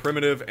 very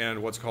primitive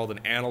and what's called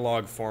an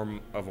analog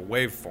form of a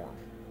waveform.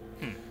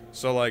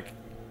 So like,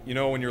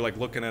 when you're like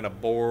looking at a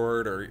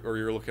board or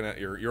you're looking at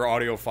your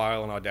audio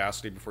file in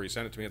Audacity before you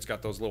send it to me, it's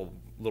got those little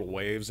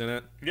waves in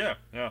it. Yeah.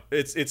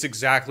 It's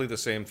exactly the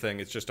same thing.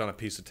 It's just on a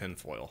piece of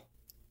tinfoil.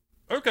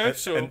 Okay,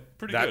 so and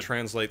pretty that good.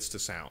 translates to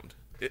sound.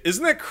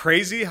 Isn't that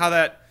crazy how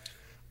that...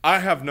 I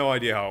have no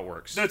idea how it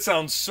works. That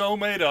sounds so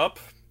made up,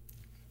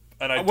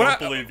 and I When don't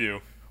believe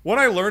you. When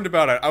I learned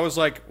about it, I was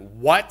like,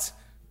 what?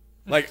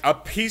 Like, a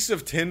piece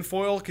of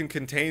tinfoil can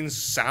contain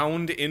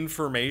sound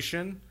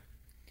information?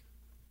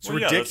 It's Well,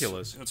 yeah,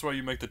 ridiculous. that's why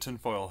you make the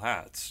tinfoil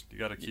hats. You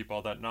got to keep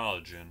all that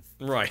knowledge in.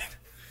 Right.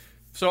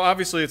 So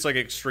obviously it's like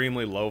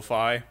extremely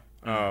lo-fi.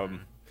 But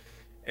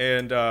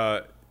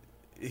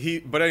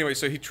anyway,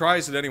 so he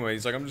tries it anyway.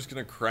 He's like, I'm just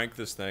going to crank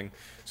this thing.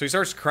 So he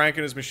starts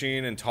cranking his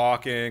machine and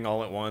talking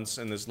all at once,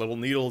 and this little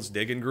needle's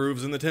digging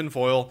grooves in the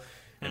tinfoil.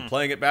 And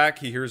playing it back,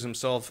 he hears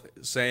himself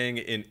saying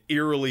in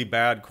eerily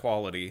bad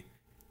quality,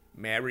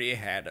 "Mary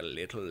had a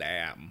little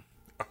lamb."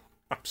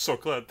 I'm so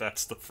glad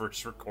that's the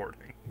first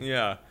recording.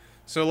 Yeah.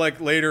 So, like,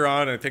 later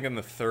on, I think in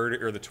the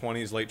 30s or the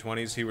 20s, late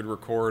 20s, he would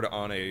record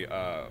on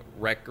a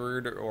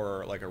record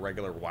or, like, a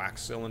regular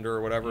wax cylinder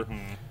or whatever,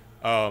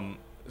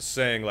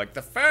 saying, like,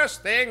 "The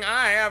first thing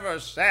I ever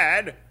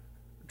said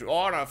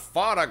on a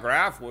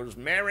photograph was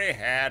Mary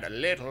had a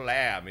little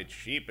lamb. Its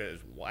sheep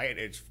is white,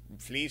 its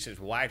fleece is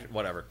white,"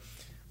 whatever.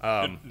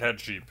 It had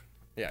sheep.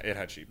 Yeah, it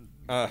had sheep.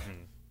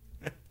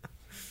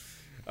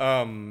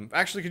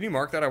 Actually, can you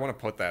mark that? I want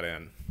to put that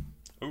in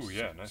Oh,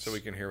 yeah, nice. so we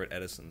can hear what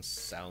Edison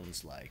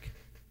sounds like.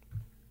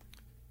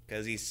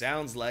 Because he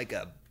sounds like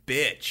a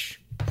bitch.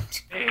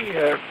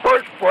 The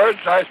first words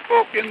I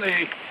spoke in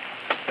the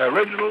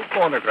original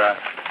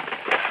phonograph.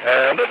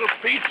 A little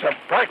piece of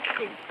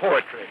practical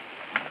poetry.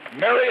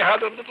 Mary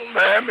had a little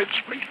lamb, its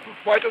fleece was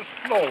white as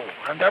snow,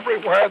 and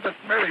everywhere that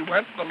Mary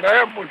went, the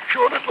lamb was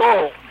sure to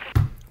go.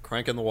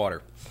 Crank in the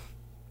water.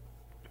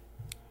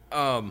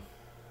 Oh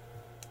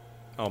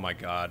my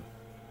god.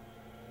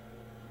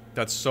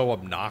 That's so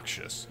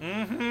obnoxious.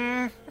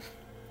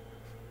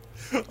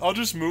 I'll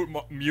just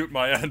mute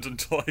my end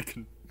until I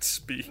can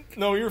speak.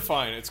 No, you're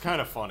fine. It's kind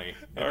of funny.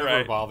 It never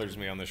right. bothers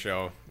me on the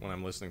show when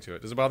I'm listening to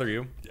it. Does it bother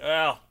you?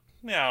 Well,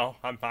 no,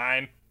 I'm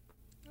fine.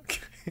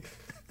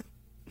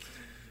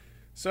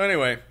 So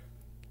anyway,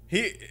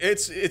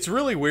 it's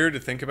really weird to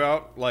think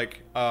about,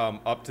 like,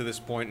 up to this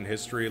point in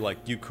history,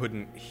 like, you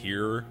couldn't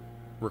hear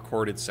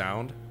recorded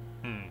sound.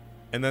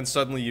 And then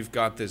suddenly you've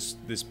got this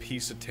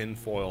piece of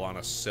tinfoil on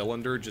a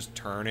cylinder just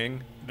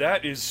turning.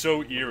 That is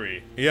so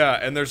eerie. Yeah,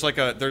 and there's like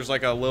a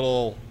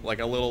little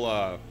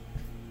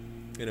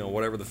you know,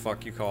 whatever the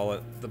fuck you call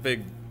it, the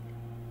big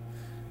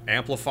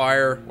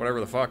amplifier, whatever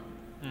the fuck.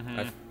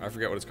 I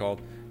forget what it's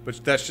called. But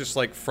that's just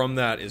like from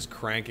that is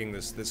cranking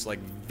this like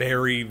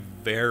very,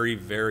 very,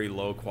 very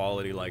low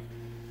quality like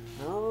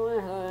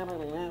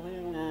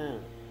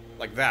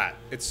that.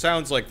 It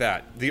sounds like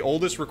that. The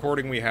oldest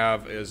recording we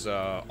have is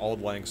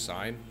Auld Lang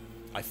Syne,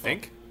 I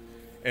think.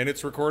 And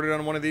it's recorded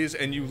on one of these,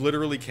 and you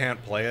literally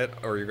can't play it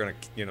or you're gonna,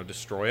 you know,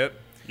 destroy it.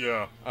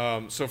 Yeah.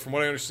 So from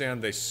what I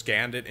understand, they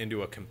scanned it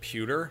into a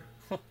computer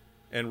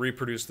and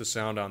reproduced the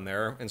sound on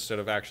there instead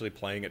of actually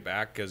playing it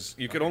back, because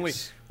you could only,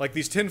 like,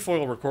 these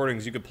tinfoil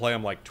recordings, you could play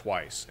them like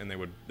twice and they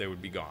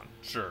would be gone.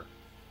 Sure.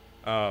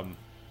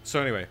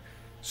 So anyway,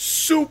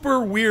 super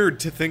weird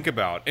to think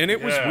about, and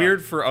it was Yeah.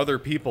 weird for other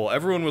people.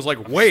 Everyone was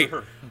like, wait,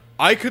 Sure.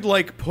 I could,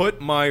 like, put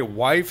my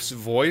wife's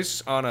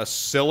voice on a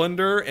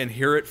cylinder and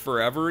hear it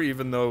forever,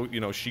 even though, you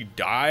know, she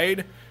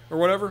died or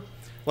whatever.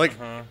 Like,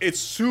 it's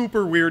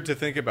super weird to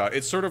think about.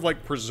 It's sort of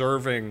like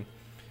preserving,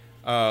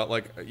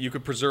 like, you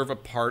could preserve a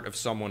part of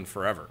someone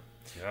forever.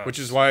 Yes. Which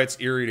is why it's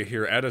eerie to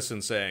hear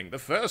Edison saying, "The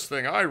first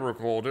thing I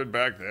recorded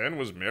back then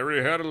was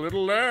Mary had a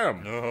little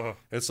lamb."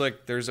 It's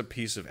like there's a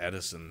piece of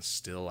Edison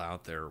still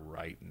out there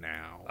right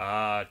now.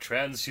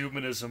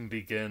 Transhumanism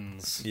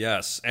begins.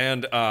 Yes,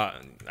 and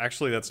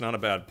actually that's not a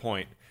bad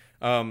point.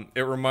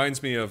 It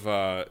reminds me of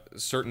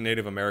certain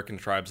Native American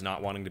tribes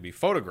not wanting to be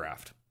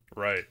photographed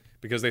Right.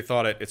 because they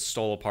thought it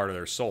stole a part of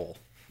their soul.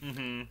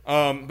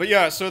 But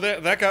yeah, so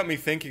that got me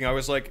thinking. I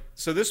was like,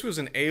 so this was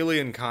an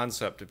alien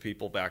concept to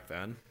people back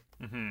then.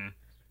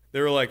 They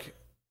were like,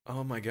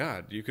 oh my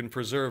god, you can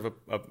preserve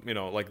a you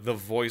know, like, the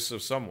voice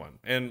of someone.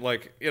 And,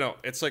 like, you know,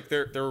 it's like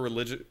there were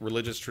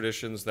religious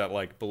traditions that,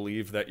 like,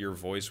 believed that your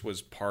voice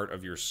was part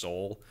of your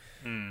soul.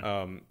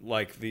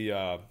 Like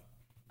the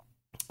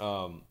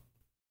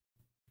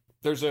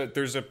there's a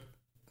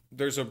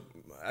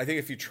I think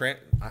if you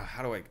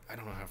I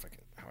don't know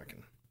how I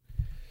can.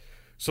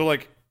 So,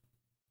 like,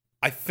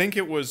 I think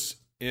it was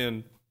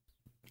in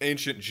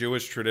ancient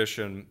Jewish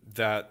tradition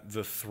that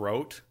the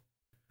throat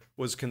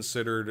was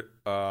considered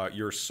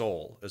your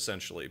soul,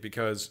 essentially,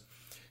 because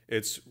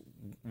it's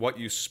what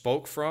you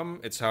spoke from,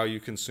 it's how you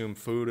consume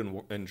food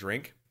and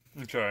drink.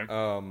 Okay.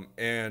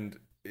 And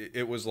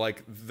it was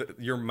like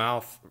your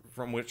mouth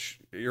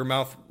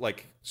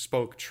like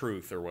spoke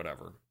truth or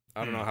whatever.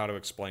 I don't know how to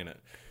explain it,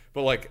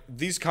 but, like,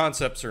 these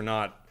concepts are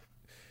not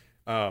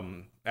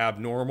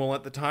abnormal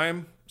at the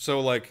time. So,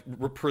 like,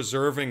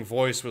 preserving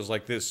voice was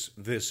like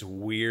this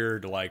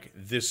weird, like,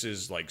 this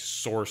is like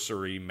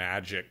sorcery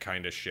magic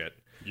kind of shit.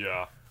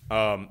 Yeah.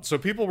 So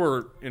people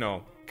were, you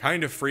know,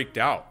 kind of freaked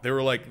out. They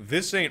were like,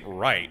 this ain't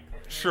right.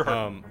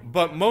 Sure.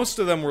 But most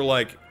of them were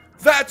like,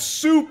 that's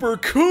super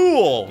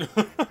cool.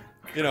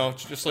 You know,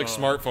 it's just like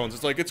smartphones.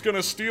 It's like, it's going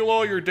to steal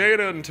all your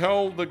data and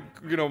tell the,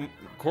 you know,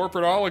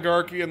 corporate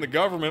oligarchy and the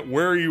government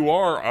where you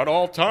are at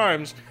all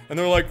times. And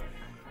they're like,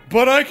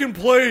 but I can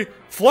play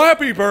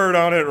Flappy Bird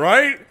on it,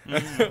 right?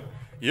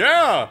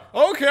 Yeah,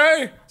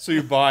 okay. So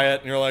you buy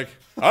it and you're like,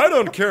 I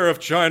don't care if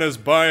China's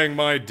buying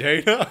my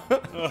data.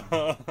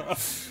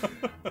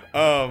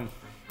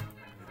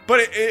 But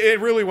it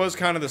really was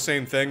kind of the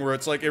same thing where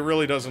it's like, it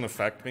really doesn't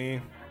affect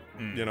me,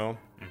 you know?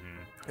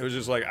 It was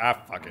just like,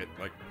 fuck it.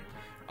 Like,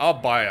 I'll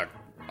buy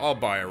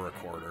a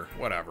recorder,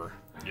 whatever.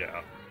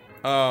 Yeah.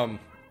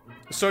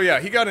 So yeah,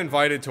 he got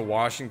invited to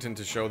Washington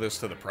to show this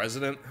to the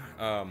president.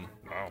 Wow.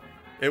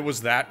 It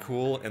was that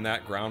cool and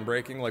that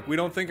groundbreaking. Like, we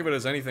don't think of it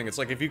as anything. It's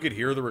like, if you could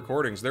hear the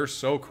recordings, they're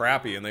so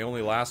crappy and they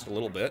only last a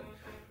little bit.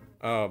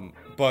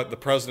 But the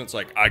president's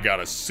like, I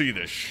gotta see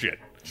this shit.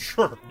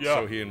 Sure. Yeah.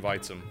 So he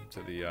invites him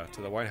to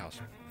the White House.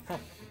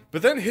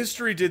 But then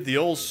history did the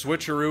old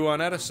switcheroo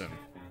on Edison.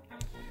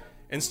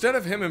 Instead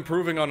of him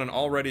improving on an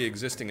already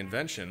existing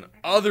invention,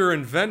 other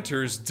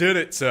inventors did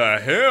it to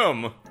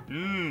him.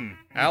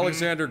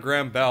 Alexander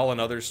Graham Bell and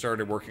others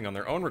started working on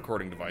their own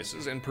recording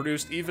devices and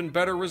produced even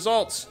better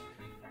results.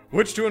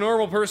 Which to a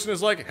normal person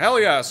is like, hell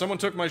yeah, someone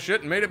took my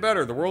shit and made it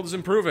better. The world is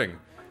improving.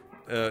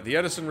 The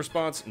Edison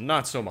response,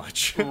 not so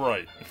much.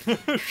 Right.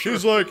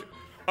 She's like,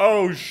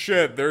 oh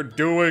shit, they're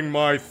doing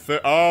my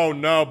thing. Oh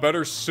no,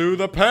 better sue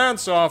the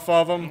pants off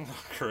of them.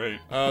 Great.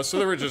 So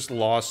there were just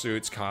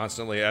lawsuits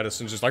constantly.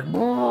 Edison's just like, it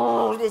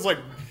was like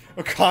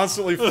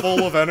constantly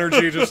full of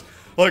energy. Just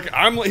like,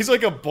 he's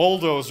like a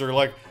bulldozer.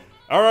 Like,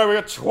 all right, we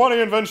got 20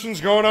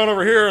 inventions going on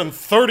over here and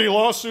 30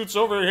 lawsuits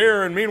over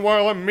here. And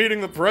meanwhile, I'm meeting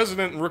the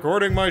president and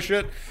recording my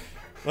shit.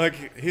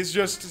 Like, he's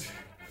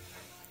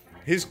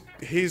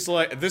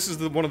like, this is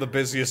one of the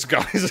busiest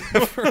guys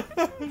ever.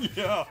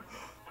 Yeah.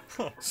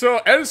 So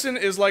Edison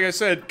is, like I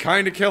said,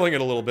 kind of killing it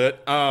a little bit,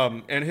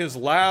 and his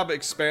lab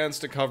expands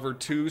to cover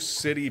 2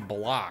 city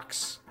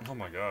blocks. Oh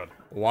my god.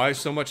 Why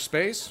so much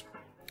space?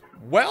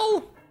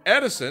 Well,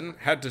 Edison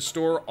had to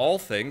store all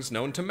things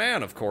known to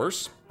man, of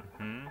course.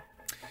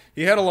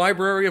 He had a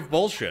library of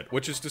bullshit,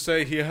 which is to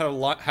say he had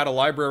a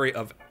library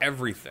of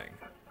everything.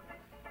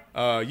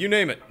 You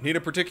name it. Need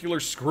a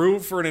particular screw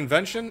for an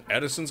invention?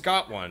 Edison's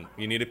got one.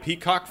 You need a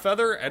peacock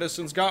feather?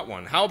 Edison's got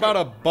one. How about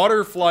a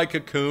butterfly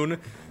cocoon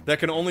that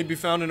can only be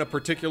found in a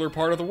particular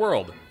part of the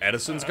world?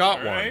 Edison's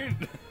got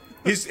one.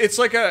 It's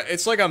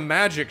like a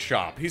magic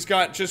shop.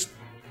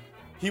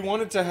 He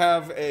wanted to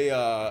have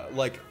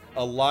a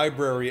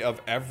library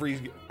of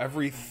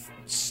every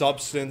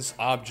substance,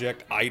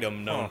 object,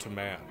 item known to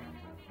man.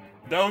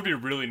 That would be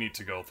really neat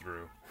to go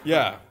through.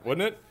 Yeah,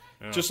 wouldn't it?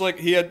 Yeah. Just like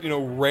he had,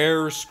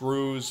 rare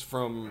screws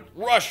from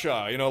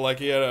Russia, like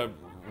he had a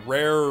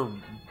rare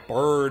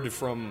bird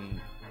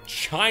from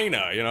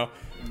China,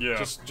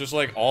 Yeah. Just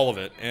like all of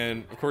it.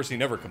 And of course he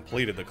never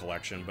completed the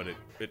collection, but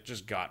it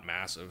just got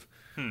massive.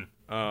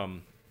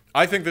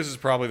 I think this is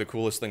probably the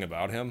coolest thing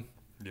about him.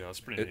 Yeah, that's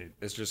pretty neat.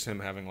 It's just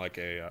him having like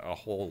a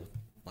whole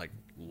like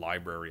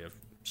library of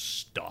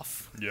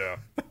stuff. Yeah.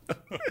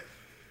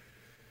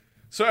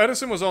 So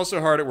Edison was also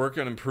hard at work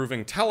on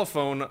improving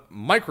telephone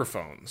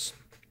microphones.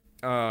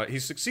 He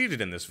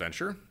succeeded in this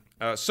venture.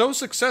 So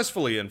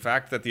successfully, in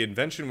fact, that the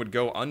invention would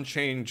go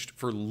unchanged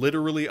for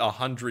literally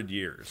 100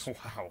 years.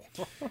 Wow.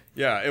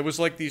 Yeah, it was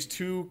like these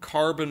 2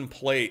 carbon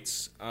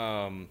plates,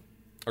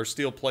 or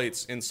steel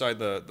plates inside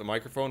the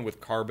microphone with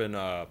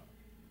carbon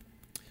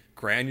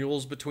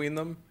granules between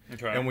them.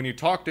 Okay. And when you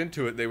talked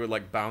into it, they would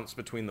like bounce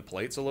between the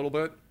plates a little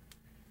bit.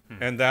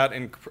 And that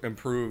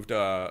improved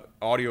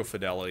audio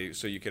fidelity,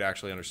 so you could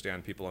actually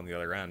understand people on the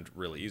other end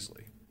really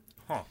easily.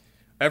 Huh.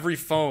 Every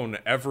phone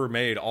ever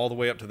made all the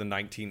way up to the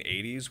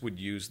 1980s would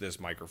use this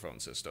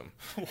microphone system.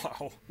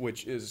 Wow.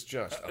 Which is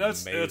just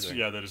amazing.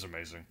 That is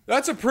amazing.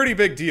 That's a pretty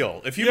big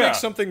deal. If you Yeah. make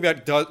something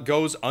that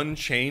goes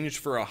unchanged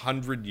for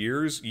 100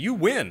 years, you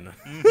win.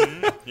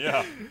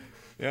 Yeah.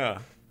 Yeah.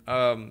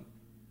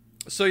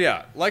 So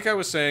yeah, like I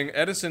was saying,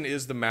 Edison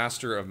is the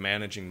master of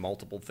managing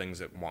multiple things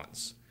at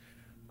once.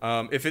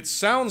 If it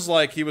sounds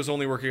like he was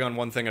only working on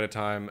one thing at a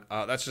time,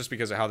 that's just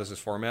because of how this is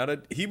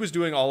formatted. He was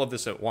doing all of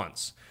this at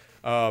once.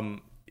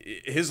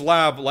 His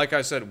lab, like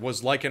I said,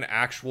 was like an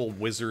actual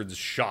wizard's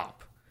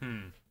shop.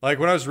 Like,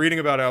 when I was reading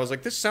about it, I was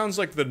like, this sounds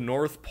like the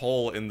North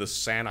Pole in the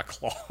Santa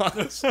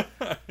Claus.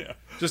 Yeah.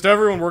 Just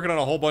everyone working on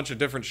a whole bunch of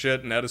different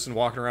shit, and Edison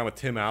walking around with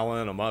Tim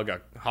Allen, a mug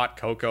of hot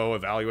cocoa,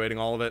 evaluating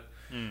all of it.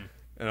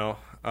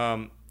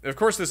 Of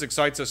course, this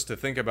excites us to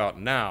think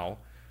about now.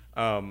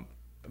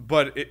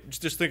 But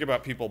just think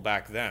about people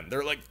back then.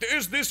 They're like,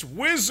 there's this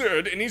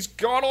wizard, and he's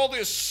got all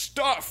this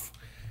stuff.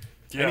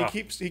 Yeah. And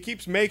he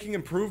keeps making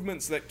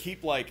improvements that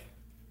keep, like,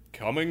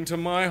 coming to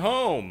my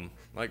home.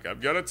 Like,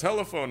 I've got a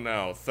telephone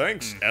now.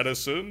 Thanks,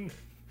 Edison.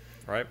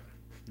 Right?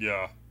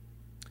 Yeah.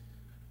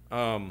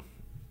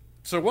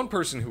 So one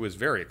person who was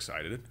very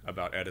excited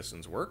about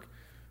Edison's work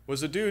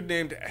was a dude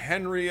named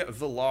Henry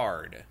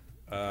Villard.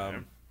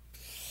 Oh,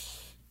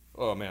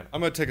 man.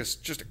 I'm going to take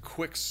just a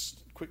quick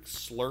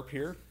slurp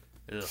here.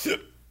 Yeah.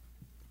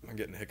 I'm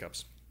getting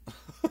hiccups.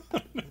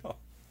 No.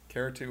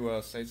 Care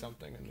to say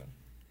something? And then...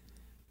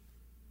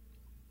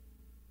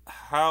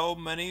 How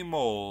many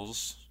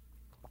moles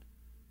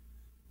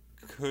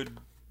could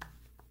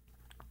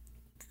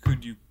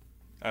you...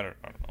 I don't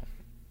know.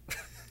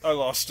 I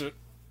lost it.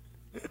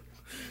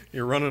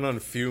 You're running on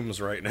fumes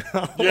right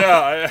now.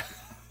 Yeah,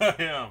 I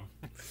am.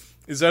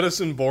 Is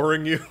Edison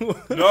boring you?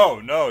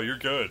 No, you're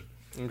good.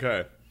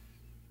 Okay.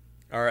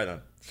 All right,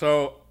 then.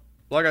 So,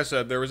 like I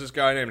said, there was this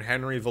guy named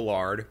Henry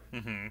Villard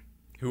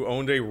who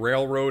owned a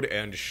railroad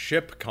and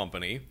ship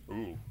company.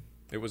 Ooh.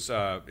 It was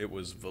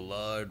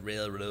Villard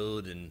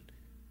Railroad and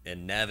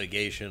and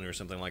navigation or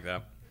something like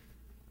that.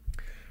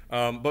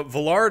 But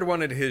Villard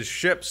wanted his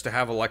ships to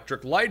have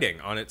electric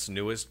lighting on its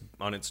newest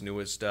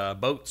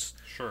boats.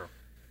 Sure.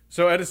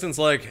 So Edison's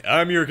like,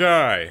 I'm your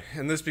guy.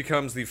 And this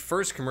becomes the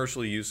first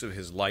commercial use of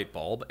his light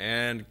bulb.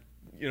 And,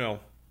 you know,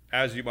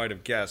 as you might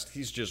have guessed,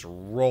 he's just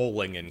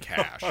rolling in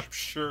cash.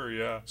 Sure,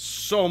 yeah.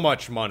 So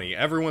much money.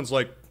 Everyone's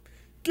like,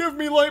 give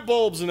me light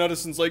bulbs. And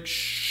Edison's like,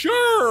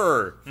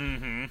 sure.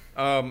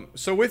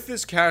 So with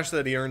this cash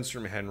that he earns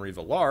from Henry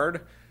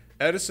Villard,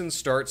 Edison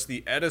starts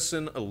the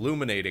Edison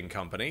Illuminating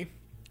Company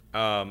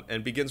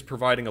and begins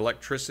providing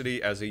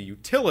electricity as a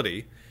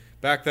utility.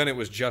 Back then, it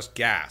was just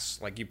gas.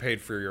 Like, you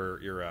paid for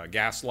your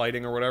gas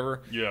lighting or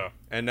whatever. Yeah.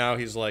 And now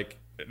he's like,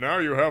 now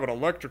you have an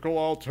electrical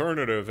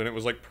alternative. And it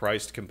was, like,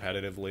 priced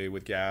competitively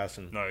with gas.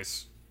 And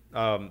Nice.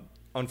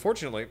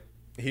 unfortunately,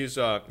 he's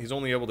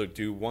only able to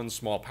do one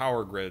small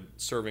power grid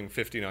serving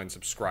 59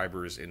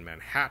 subscribers in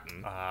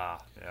Manhattan. Ah,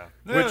 yeah.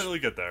 Which- We'll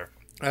get there.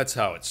 That's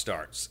how it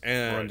starts.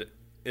 And Right.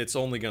 it's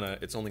only gonna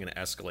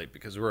escalate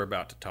because we're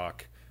about to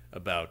talk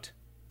about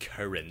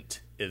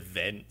current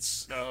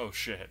events. Oh,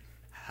 shit.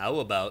 How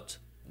about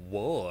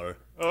war?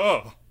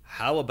 Oh.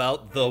 How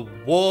about the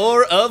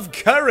War of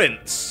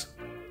Currents?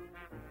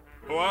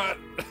 What?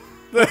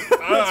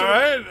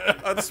 Alright.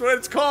 That's what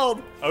it's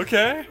called.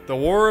 Okay. The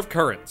War of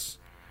Currents.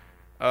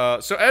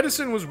 So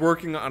Edison was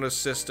working on a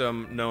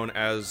system known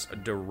as a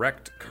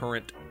direct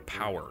current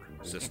power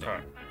system.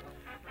 Okay.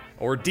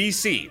 Or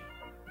DC,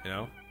 you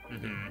know?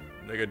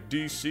 Like a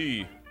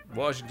DC,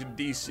 Washington,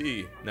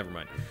 DC. Never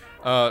mind.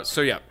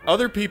 So yeah,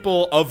 other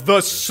people of the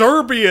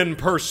Serbian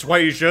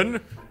persuasion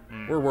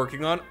were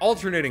working on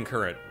alternating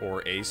current,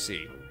 or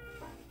AC.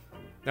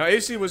 Now,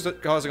 AC was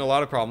causing a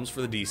lot of problems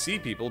for the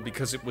DC people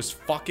because it was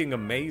fucking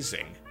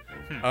amazing.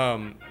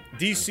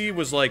 DC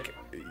was like,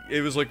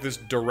 it was like this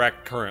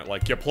direct current.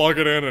 Like, you plug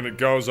it in and it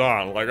goes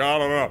on. Like, I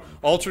don't know.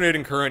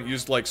 Alternating current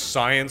used, like,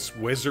 science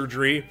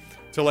wizardry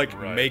to, like,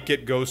 make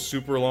it go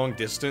super long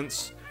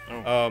distance.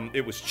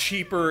 It was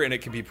cheaper and it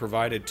could be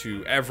provided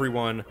to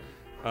everyone.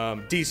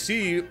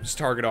 DC's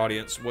target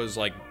audience was,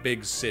 like,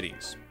 big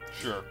cities.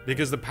 Sure.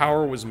 Because the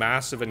power was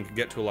massive and could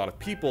get to a lot of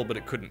people, but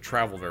it couldn't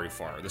travel very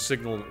far. The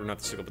signal, or not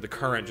the signal, but the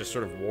current just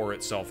sort of wore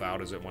itself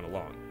out as it went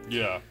along.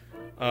 Yeah.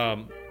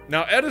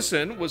 Now,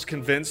 Edison was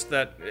convinced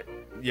that,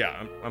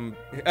 I'm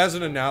as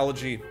an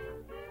analogy,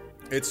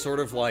 it's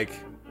sort of like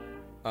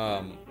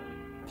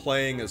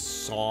playing a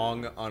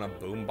song on a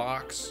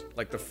boombox.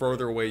 Like, the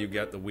further away you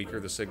get, the weaker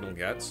the signal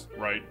gets.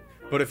 Right.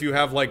 But if you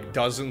have, like,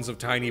 dozens of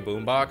tiny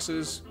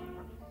boomboxes,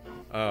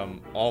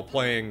 all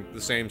playing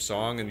the same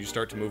song, and you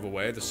start to move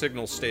away, the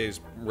signal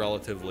stays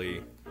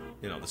relatively,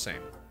 the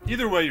same.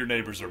 Either way, your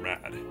neighbors are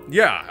mad.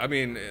 Yeah, I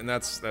mean, and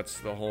that's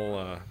the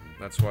whole,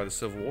 that's why the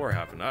Civil War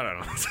happened.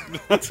 I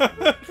don't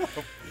know.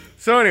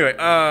 So anyway,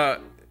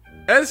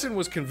 Edison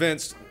was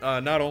convinced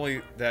not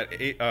only that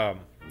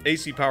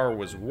AC power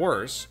was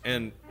worse,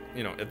 and,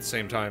 at the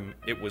same time,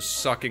 it was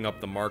sucking up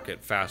the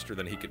market faster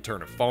than he could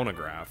turn a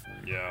phonograph.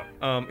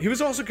 Yeah. He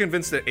was also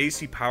convinced that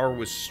AC power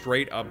was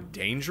straight up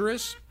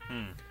dangerous.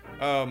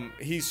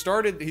 He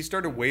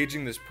started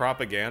waging this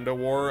propaganda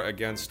war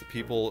against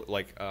people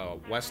like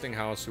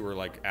Westinghouse, who were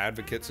like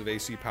advocates of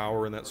AC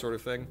power and that sort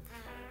of thing.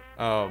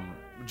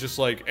 Just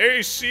like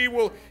AC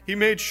he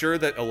made sure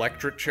that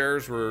electric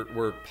chairs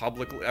were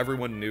publicly,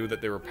 everyone knew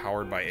that they were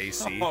powered by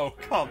AC. Oh,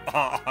 come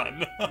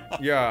on.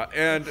 Yeah,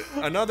 and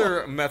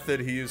another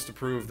method he used to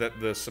prove that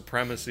the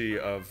supremacy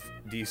of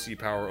DC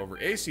power over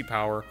AC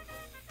power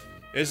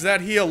is that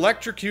he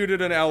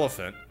electrocuted an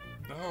elephant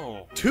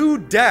No. to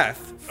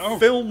death, Oh,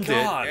 filmed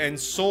God. it, and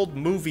sold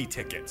movie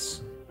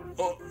tickets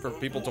for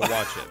people to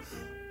watch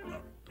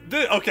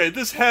it. Okay,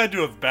 this had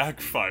to have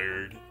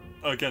backfired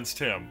against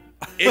him.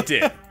 It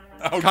did.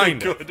 Okay,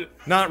 Kind of. good.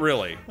 Not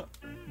really.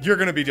 You're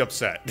going to be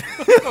upset.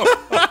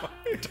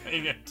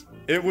 Dang it.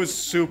 It was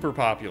super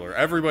popular.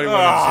 Everybody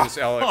wanted to see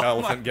this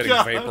elephant getting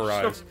gosh.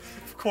 vaporized.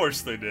 Of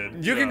course they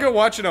did. You can go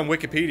watch it on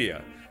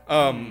Wikipedia.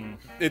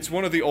 It's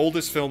one of the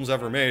oldest films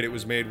ever made. It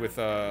was made with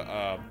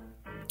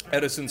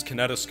Edison's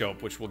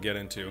kinetoscope, which we'll get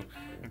into.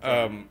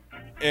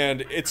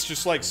 And it's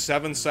just like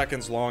 7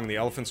 seconds long. The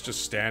elephant's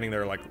just standing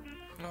there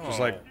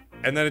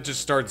and then it just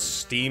starts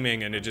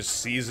steaming and it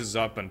just seizes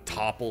up and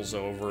topples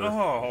over.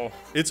 Oh.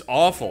 It's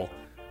awful.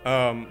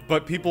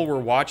 But people were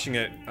watching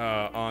it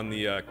on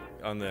the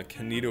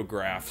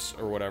kinetographs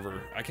or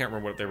whatever. I can't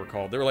remember what they were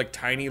called. They were like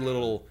tiny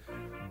little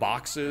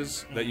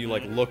boxes that you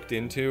like looked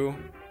into,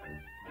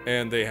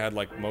 and they had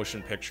like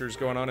motion pictures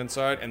going on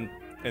inside,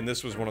 and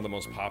this was one of the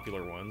most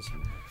popular ones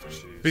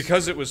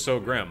because it was so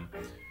grim.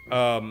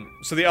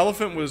 So the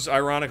elephant was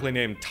ironically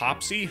named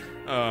Topsy.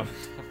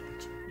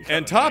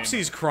 And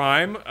Topsy's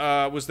crime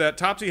was that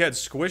Topsy had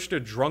squished a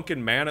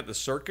drunken man at the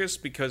circus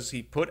because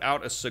he put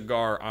out a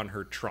cigar on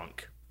her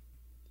trunk.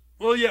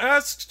 Well, you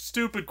ask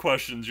stupid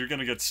questions, you're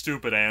gonna get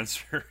stupid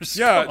answers.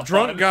 Yeah, Come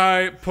drunk on.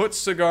 guy puts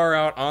cigar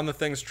out on the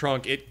thing's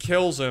trunk. It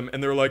kills him,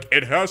 and they're like,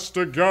 it has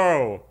to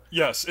go.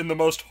 Yes, in the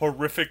most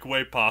horrific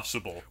way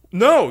possible.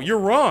 No, you're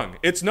wrong.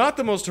 It's not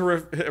the most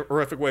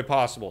horrific way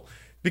possible.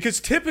 Because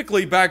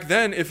typically back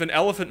then, if an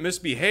elephant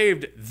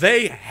misbehaved,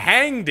 they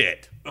hanged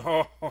it.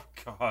 Oh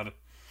God.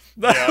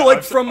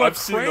 Like from a I've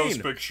crane. seen those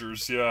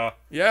pictures. Yeah.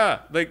 Yeah,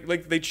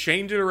 like they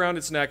chained it around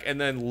its neck and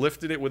then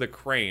lifted it with a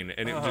crane,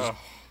 and it just.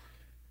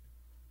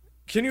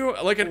 Can you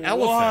like an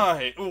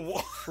elephant?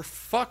 Why? For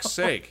fuck's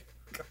sake!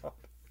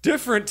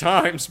 Different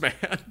times,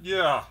 man.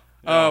 Yeah.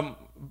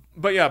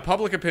 But yeah,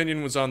 public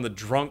opinion was on the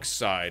drunk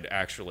side.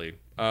 Actually,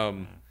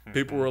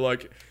 people were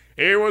like,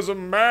 "He was a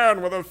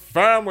man with a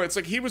family." It's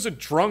like he was a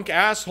drunk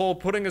asshole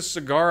putting a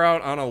cigar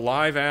out on a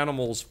live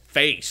animal's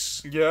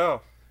face. Yeah.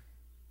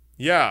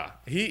 Yeah,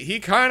 he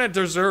kind of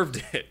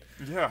deserved it.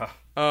 Yeah.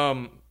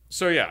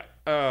 So yeah,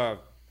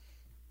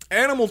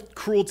 animal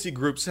cruelty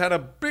groups had a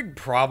big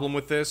problem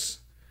with this.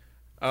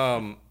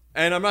 And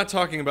I'm not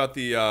talking about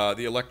the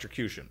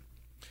electrocution.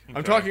 Okay.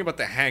 I'm talking about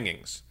the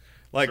hangings.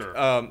 Like,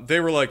 sure. They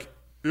were like,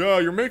 yeah,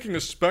 you're making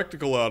a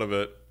spectacle out of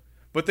it.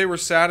 But they were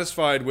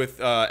satisfied with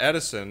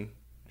Edison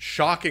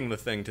shocking the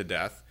thing to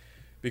death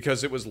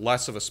because it was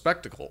less of a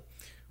spectacle.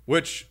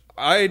 Which,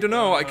 I don't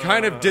know, I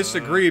kind of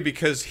disagree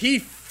because he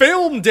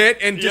filmed it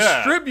and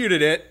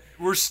distributed it.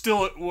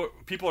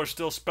 People are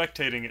still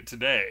spectating it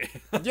today.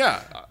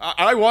 Yeah,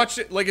 I watched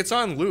it, like, it's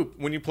on loop.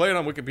 When you play it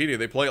on Wikipedia,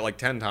 they play it like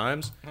 10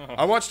 times.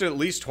 I watched it at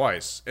least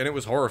twice, and it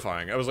was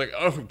horrifying. I was like,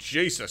 oh,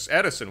 Jesus,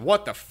 Edison,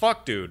 what the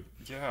fuck, dude?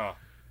 Yeah.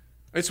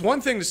 It's one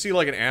thing to see,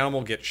 like, an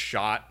animal get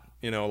shot,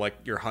 you know, like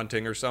you're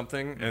hunting or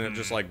something, and it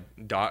just, like,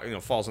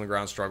 falls on the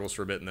ground, struggles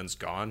for a bit, and then it's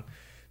gone.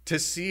 To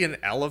see an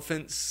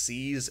elephant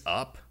seize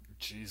up.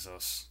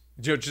 Jesus.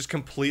 You know, just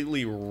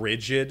completely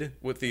rigid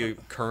with the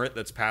current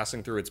that's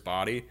passing through its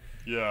body.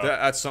 Yeah.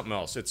 That's something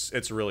else.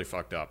 It's really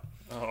fucked up.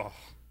 Oh.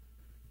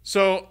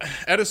 So,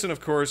 Edison, of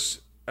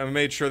course,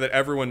 made sure that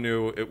everyone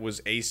knew it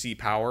was AC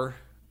power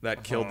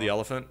that killed the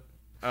elephant.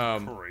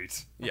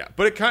 Great. Yeah,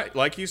 but it kind,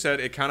 like you said,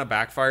 it kind of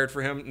backfired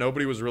for him.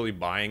 Nobody was really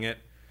buying it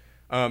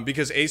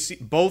because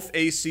both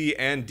AC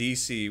and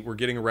DC were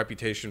getting a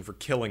reputation for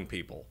killing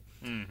people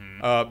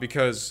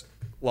because,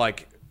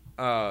 like,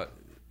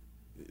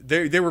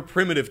 they were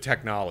primitive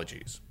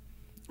technologies.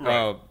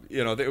 Right.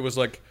 It was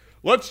like,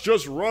 let's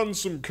just run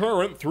some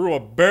current through a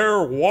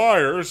bare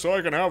wire so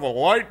I can have a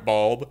light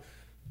bulb.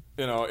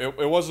 You know,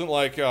 it wasn't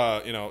like,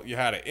 you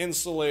had it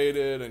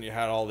insulated and you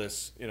had all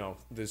this,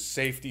 this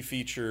safety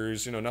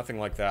features, nothing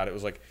like that. It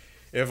was like,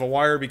 if a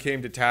wire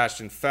became detached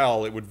and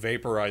fell, it would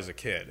vaporize a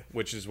kid,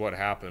 which is what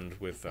happened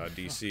with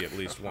DC at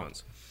least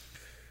once.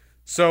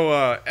 So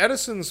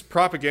Edison's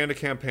propaganda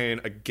campaign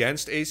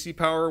against AC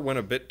power went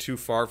a bit too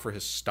far for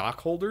his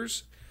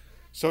stockholders.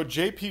 So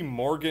J.P.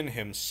 Morgan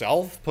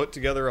himself put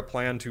together a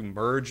plan to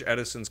merge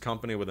Edison's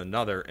company with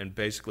another and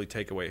basically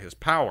take away his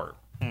power.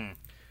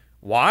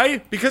 Why?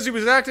 Because he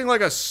was acting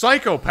like a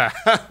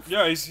psychopath.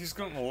 Yeah, he's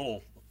going a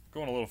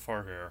little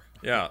far here.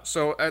 Yeah.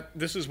 So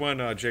this is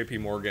when J.P.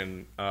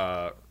 Morgan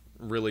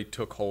really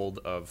took hold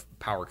of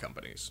power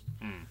companies,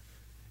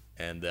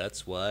 and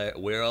that's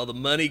where all the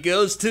money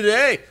goes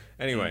today.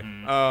 Anyway,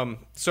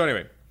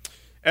 so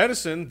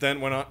Edison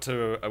then went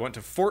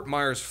to Fort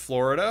Myers,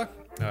 Florida.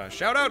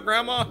 Shout out,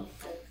 Grandma!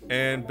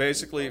 And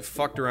basically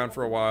fucked around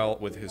for a while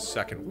with his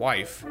second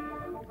wife.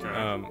 Okay.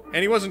 And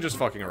he wasn't just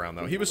fucking around,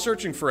 though. He was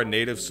searching for a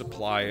native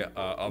supply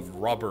of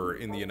rubber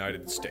in the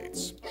United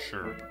States.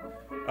 Sure.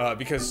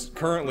 Because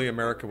currently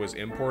America was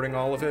importing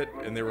all of it,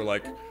 and they were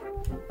like,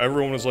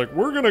 everyone was like,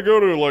 we're gonna go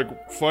to,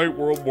 like, fight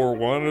World War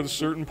I at a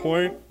certain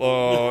point,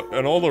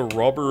 and all the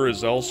rubber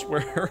is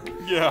elsewhere.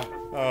 Yeah.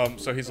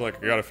 So he's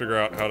like, I gotta figure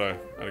out how to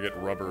get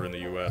rubber in the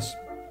U.S.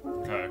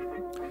 Okay.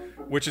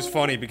 Which is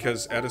funny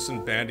because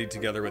Edison bandied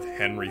together with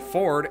Henry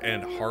Ford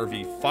and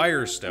Harvey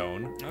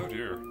Firestone. Oh,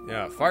 dear.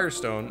 Yeah,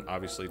 Firestone,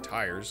 obviously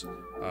tires,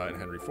 and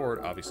Henry Ford,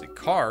 obviously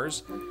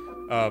cars.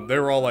 They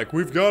were all like,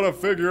 we've got to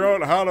figure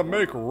out how to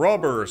make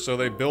rubber. So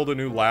they build a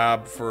new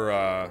lab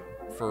for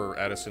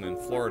Edison in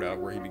Florida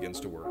where he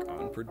begins to work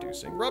on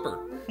producing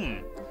rubber.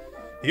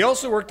 He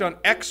also worked on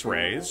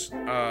X-rays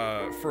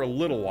for a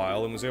little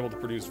while and was able to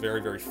produce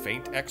very, very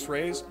faint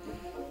X-rays.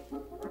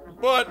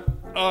 But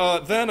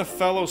then a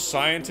fellow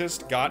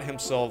scientist got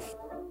himself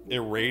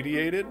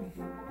irradiated,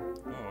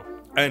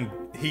 and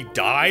he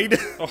died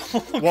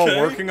while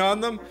working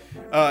on them.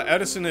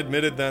 Edison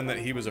admitted then that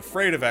he was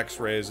afraid of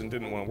X-rays and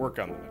didn't want to work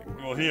on them anymore.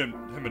 Well,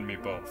 him and me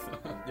both.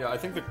 Yeah, I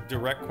think the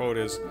direct quote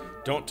is,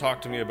 "Don't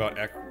talk to me about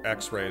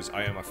X-rays.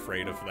 I am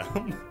afraid of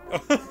them."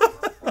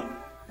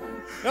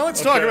 Now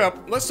let's talk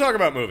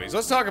about movies.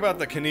 Let's talk about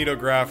the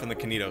kinetograph and the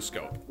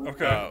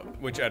kinetoscope,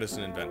 which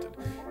Edison invented.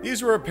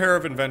 These were a pair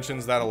of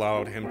inventions that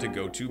allowed him to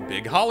go to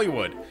big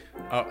Hollywood.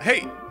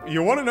 Hey,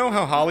 you want to know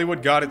how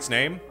Hollywood got its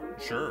name?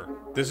 Sure.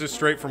 This is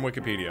straight from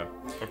Wikipedia.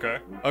 Okay.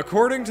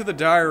 According to the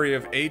diary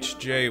of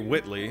H.J.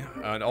 Whitley,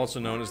 also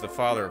known as the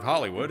father of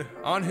Hollywood,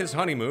 on his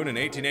honeymoon in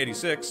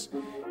 1886,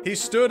 he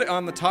stood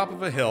on the top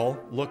of a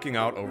hill looking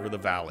out over the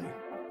valley.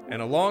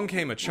 And along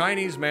came a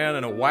Chinese man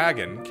in a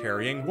wagon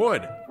carrying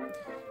wood.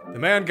 The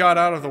man got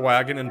out of the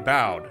wagon and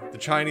bowed. The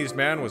Chinese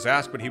man was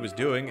asked what he was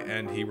doing,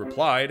 and he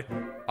replied,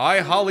 I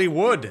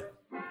Hollywood,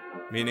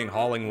 meaning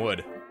hauling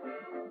wood.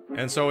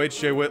 And so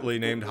H.J. Whitley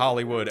named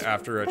Hollywood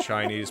after a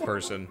Chinese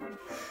person,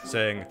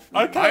 saying,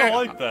 I kind of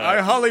like that.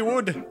 I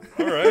Hollywood.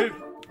 All right.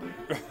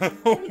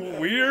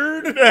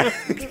 Weird.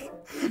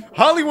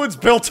 Hollywood's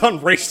built on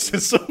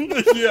racism.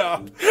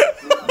 Yeah.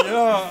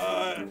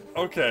 Yeah.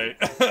 Okay.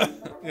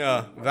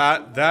 Yeah,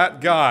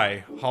 that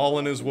guy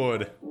hauling his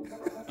wood.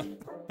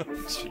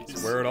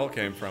 That's where it all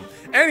came from.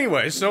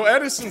 Anyway, so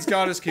Edison's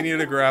got his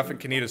kinetograph and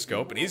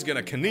kinetoscope, and he's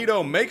gonna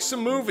kineto make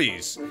some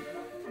movies.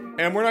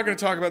 And we're not gonna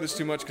talk about this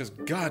too much, because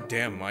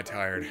goddamn am I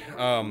tired.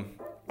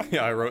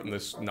 Yeah, I wrote in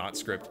this not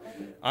script.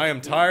 I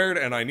am tired,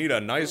 and I need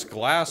a nice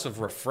glass of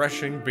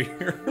refreshing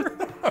beer.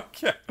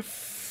 Okay.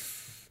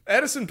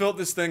 Edison built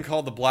this thing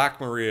called the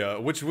Black Maria,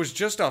 which was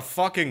just a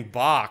fucking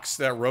box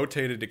that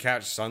rotated to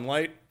catch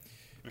sunlight.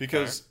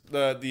 Because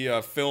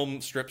the film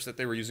strips that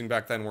they were using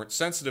back then weren't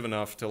sensitive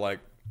enough to, like,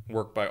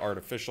 work by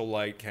artificial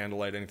light,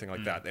 candlelight, anything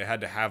like that. They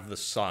had to have the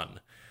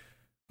sun.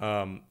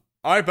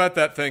 I bet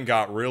that thing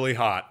got really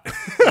hot.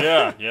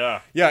 Yeah,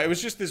 yeah. Yeah, it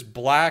was just this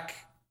black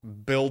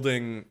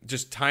building,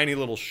 just tiny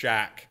little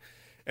shack.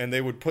 And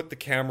they would put the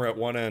camera at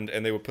one end,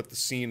 and they would put the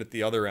scene at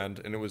the other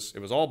end, and it was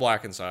all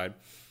black inside.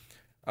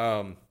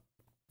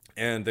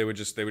 And they would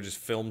just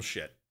film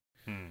shit.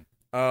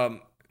 Now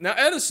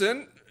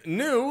Edison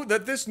knew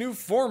that this new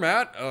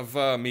format of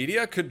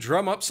media could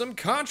drum up some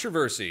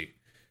controversy.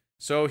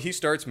 So he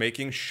starts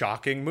making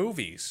shocking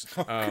movies.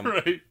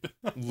 Great.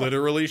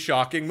 Literally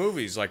shocking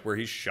movies, like where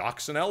he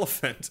shocks an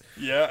elephant.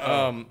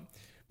 Yeah.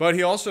 But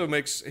he also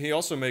makes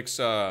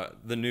the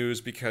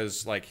news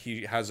because, like,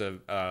 he has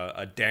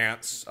a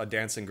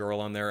dancing girl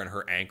on there, and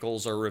her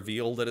ankles are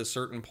revealed at a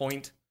certain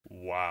point.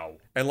 Wow.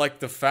 And, like,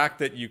 the fact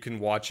that you can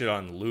watch it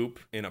on loop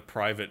in a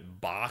private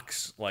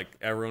box, like,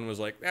 everyone was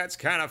like, that's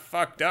kind of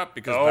fucked up,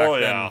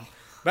 because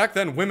back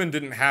then women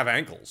didn't have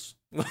ankles.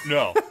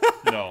 No.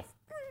 No.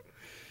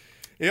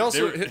 He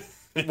also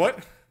what?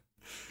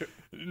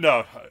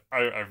 No,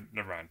 I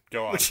never mind.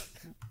 Go on.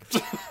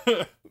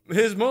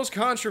 His most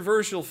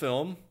controversial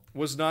film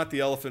was not the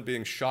elephant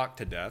being shocked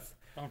to death.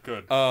 Oh,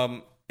 good.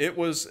 It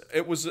was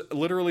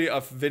literally a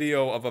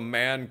video of a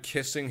man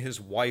kissing his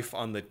wife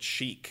on the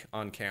cheek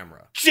on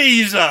camera.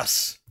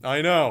 Jesus!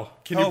 I know.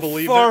 Can you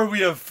believe How far it?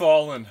 we have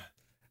fallen.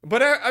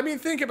 But I mean,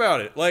 think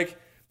about it. Like,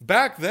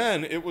 back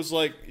then, it was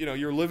like, you know,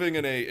 you're living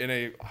in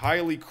a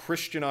highly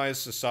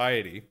Christianized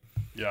society.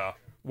 Yeah.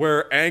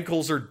 Where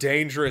ankles are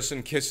dangerous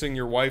and kissing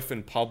your wife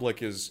in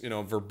public is, you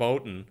know,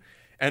 verboten.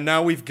 And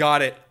now we've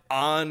got it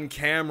on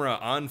camera,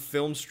 on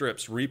film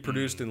strips,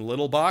 reproduced in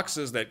little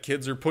boxes that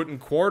kids are putting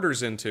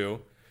quarters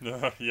into.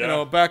 Yeah. You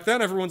know, back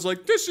then everyone's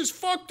like, this is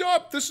fucked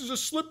up. This is a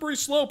slippery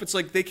slope. It's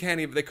like they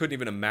couldn't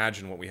even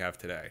imagine what we have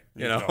today.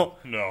 You know?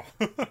 No.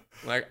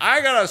 Like,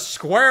 I got a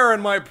square in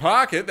my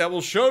pocket that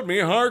will show me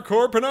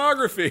hardcore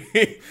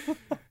pornography.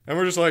 And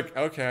we're just like,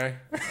 okay.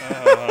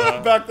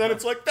 Back then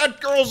it's like,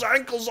 that girl's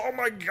ankles, oh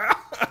my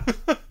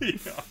god.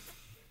 Yeah.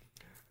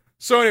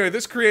 So anyway,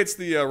 this creates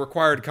the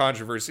required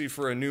controversy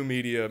for a new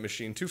media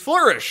machine to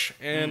flourish.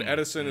 And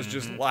Edison is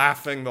just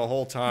laughing the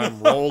whole time,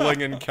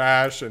 rolling in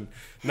cash and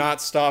not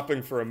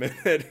stopping for a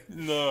minute.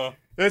 No.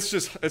 It's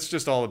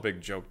just all a big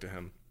joke to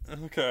him.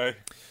 Okay.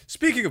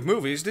 Speaking of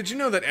movies, did you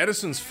know that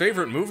Edison's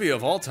favorite movie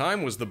of all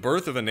time was The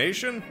Birth of a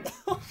Nation?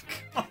 Oh,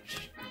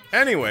 gosh.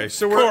 Anyway,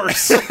 so Of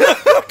course.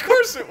 Of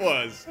course it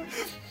was.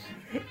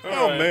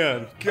 Oh, right.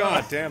 man.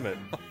 God damn it.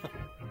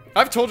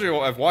 I've told you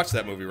I've watched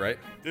that movie, right?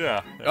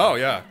 Yeah. Oh,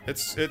 yeah.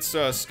 It's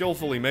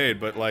skillfully made,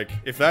 but, like,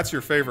 if that's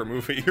your favorite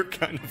movie, you're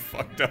kind of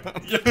fucked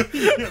up.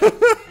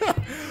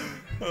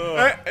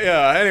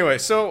 Yeah, anyway,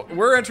 so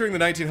we're entering the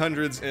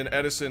 1900s, and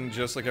Edison,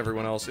 just like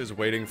everyone else, is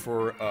waiting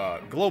for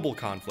global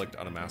conflict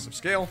on a massive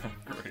scale.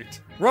 Great.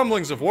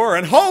 Rumblings of war,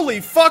 and holy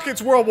fuck,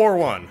 it's World War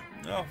I!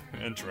 Oh,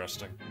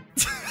 interesting.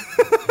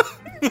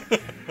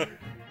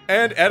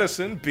 And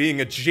Edison,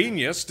 being a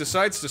genius,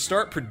 decides to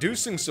start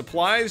producing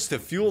supplies to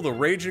fuel the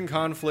raging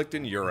conflict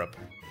in Europe.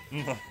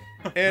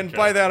 And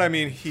by that I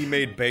mean he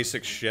made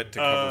basic shit to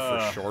cover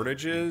for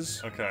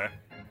shortages. Okay.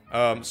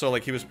 So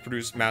like he was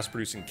mass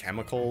producing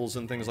chemicals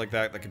and things like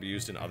that could be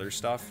used in other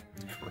stuff.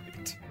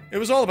 Great. It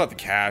was all about the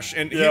cash,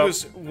 and Yep.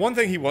 one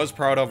thing he was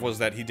proud of was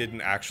that he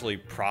didn't actually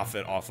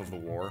profit off of the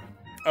war.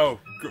 Oh,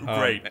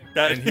 great.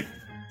 And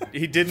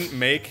he didn't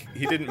make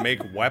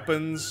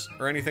weapons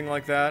or anything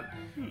like that.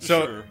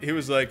 So Sure. he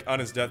was like on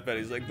his deathbed.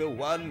 He's like, The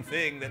one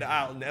thing that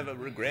I'll never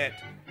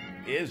regret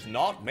is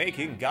not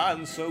making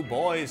guns so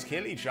boys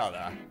kill each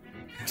other.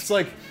 it's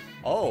like,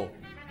 oh,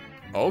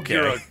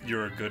 okay,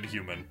 You're a good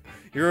human.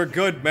 you're a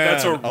good man.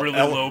 That's a really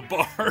low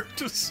bar.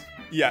 Just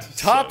Yeah,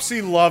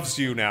 Topsy loves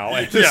you now, Yeah.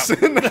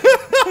 Edison.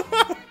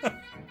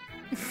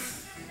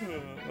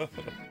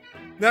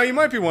 Now you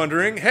might be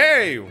wondering,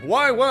 hey,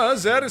 why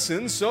was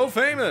Edison so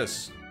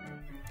famous?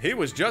 He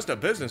was just a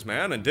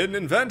businessman and didn't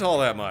invent all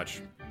that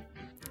much.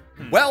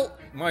 Well,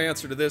 my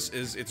answer to this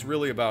is it's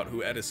really about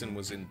who Edison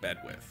was in bed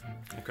with.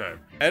 Okay.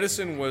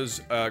 Edison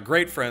was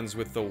great friends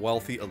with the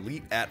wealthy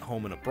elite at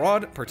home and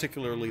abroad,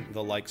 particularly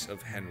the likes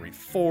of Henry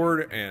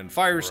Ford and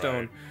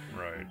Firestone.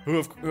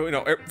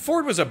 Right.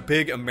 Ford was a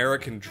big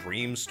American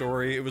dream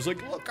story. It was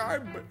like, look,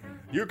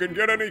 you can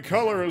get any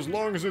color as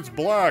long as it's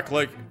black.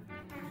 Like,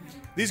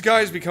 these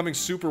guys becoming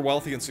super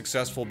wealthy and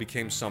successful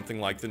became something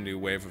like the new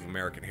wave of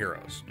American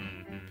heroes.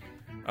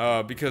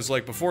 Because,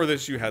 like, before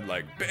this, you had,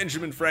 like,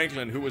 Benjamin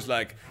Franklin, who was,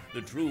 like,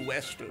 the true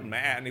Western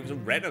man. He was a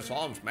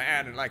Renaissance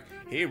man, and, like,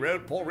 he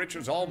wrote Poor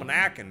Richard's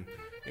Almanac, and,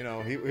 he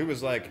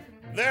was like,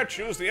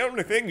 virtue's the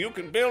only thing you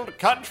can build a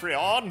country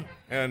on.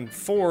 And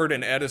Ford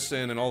and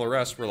Edison and all the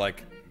rest were,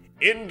 like,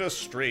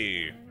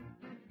 industry.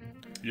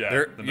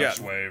 Yeah, the next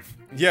wave.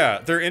 Yeah,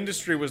 their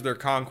industry was their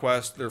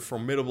conquest, their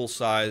formidable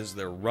size,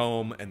 their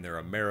Rome, and their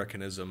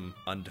Americanism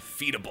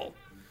undefeatable.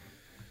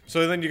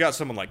 So then you got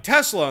someone like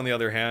Tesla, on the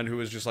other hand, who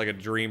was just like a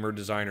dreamer,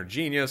 designer,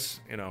 genius,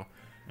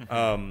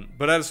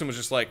 But Edison was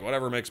just like,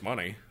 whatever makes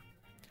money.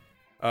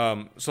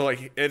 So,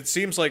 like, it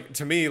seems like,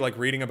 to me, like,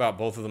 reading about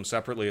both of them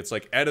separately, it's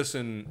like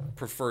Edison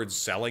preferred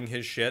selling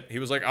his shit. He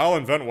was like, I'll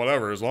invent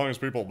whatever as long as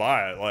people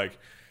buy it. Like,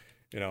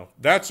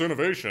 that's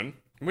innovation,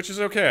 which is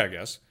okay, I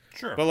guess.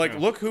 Sure. But, like,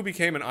 look who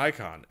became an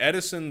icon.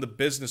 Edison, the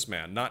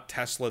businessman, not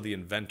Tesla, the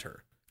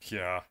inventor.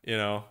 Yeah.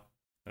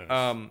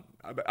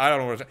 I don't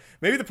know what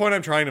maybe the point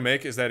I'm trying to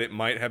make is that it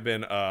might have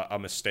been a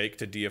mistake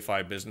to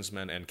deify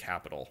businessmen and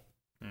capital.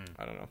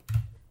 I don't know.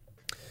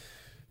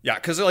 Yeah,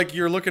 because, like,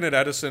 you're looking at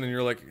Edison and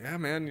you're like, yeah,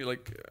 man, you're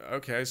like,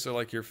 okay, so,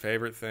 like, your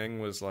favorite thing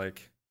was,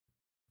 like,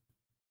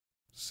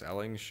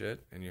 selling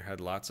shit and you had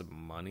lots of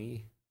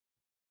money.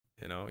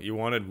 You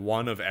wanted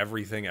one of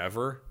everything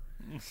ever.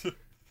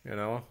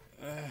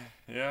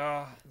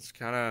 Yeah. It's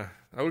kind of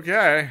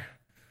okay.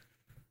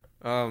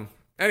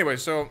 Anyway,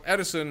 so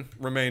Edison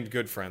remained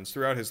good friends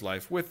throughout his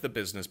life with the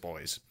business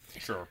boys.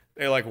 Sure.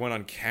 They, like, went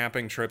on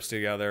camping trips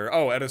together.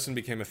 Oh, Edison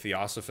became a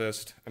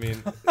theosophist. I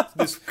mean,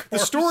 the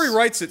story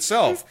writes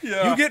itself.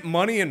 Yeah. You get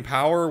money and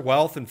power,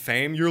 wealth and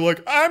fame, you're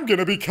like, I'm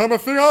gonna become a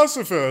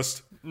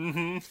theosophist.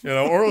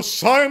 Or a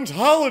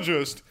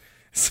Scientologist.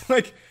 It's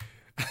like,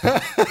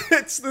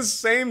 it's the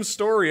same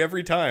story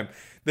every time.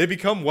 They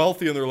become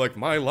wealthy and they're like,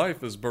 my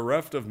life is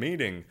bereft of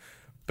meaning.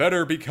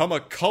 Better become a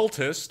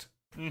cultist.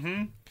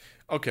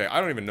 Okay,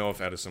 I don't even know if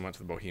Edison went to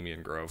the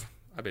Bohemian Grove.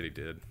 I bet he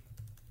did.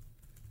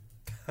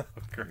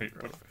 Great.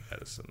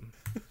 Edison.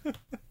 Let's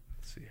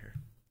see here.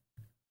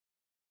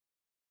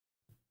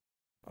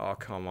 Oh,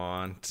 come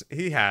on.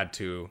 He had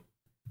to.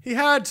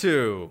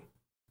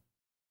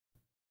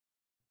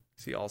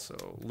 See,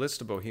 also,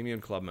 list of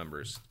Bohemian Club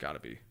members. Gotta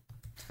be.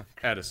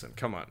 Edison,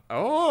 come on.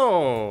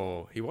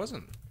 Oh, he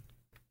wasn't.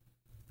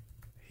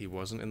 He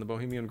wasn't in the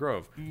Bohemian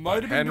Grove.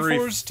 Might have been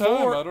before his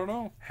time, I don't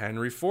know.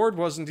 Henry Ford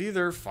wasn't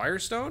either.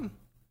 Firestone?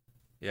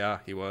 Yeah,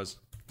 he was.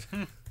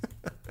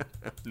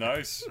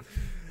 Nice.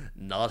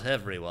 Not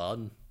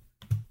everyone.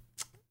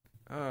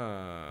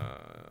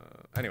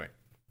 Anyway,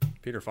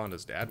 Peter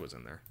Fonda's dad was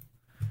in there.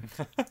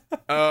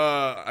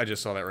 I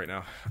just saw that right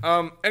now.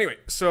 Anyway,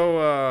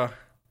 so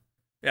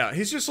yeah,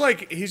 he's just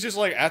like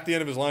at the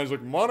end of his line, he's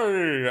like,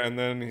 money, and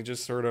then he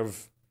just sort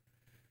of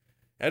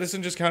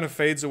Edison just kind of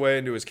fades away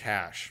into his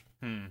cash.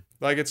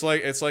 Like it's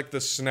like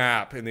the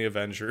snap in the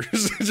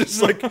Avengers.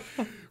 Just like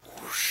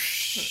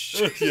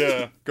whoosh.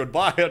 Yeah.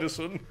 Goodbye,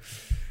 Edison.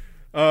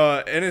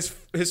 And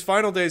his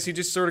final days, he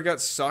just sort of got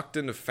sucked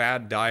into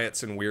fad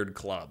diets and weird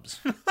clubs.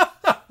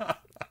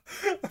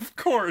 Of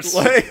course.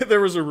 Like, there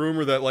was a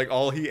rumor that, like,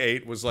 all he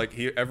ate was, like,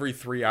 every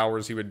 3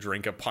 hours he would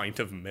drink a pint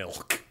of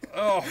milk.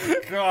 Oh,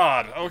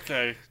 God.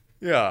 Okay.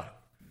 Yeah.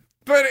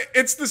 But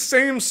it's the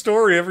same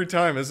story every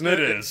time, isn't it?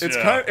 It is, It's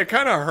yeah. it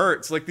kind of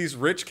hurts. Like, these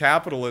rich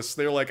capitalists,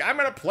 they're like, I'm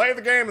going to play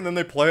the game, and then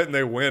they play it and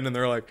they win, and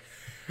they're like,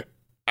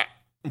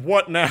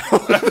 what now?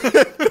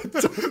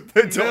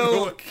 They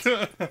don't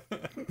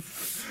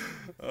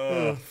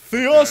know.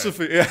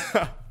 Theosophy,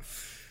 yeah.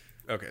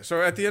 Okay,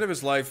 so at the end of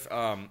his life,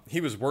 he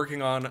was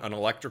working on an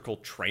electrical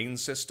train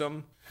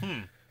system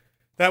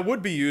that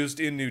would be used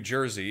in New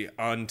Jersey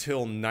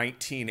until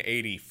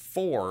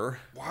 1984.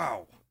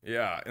 Wow.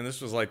 Yeah, and this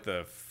was like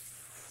the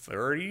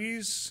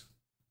 30s,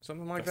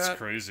 something like That's that.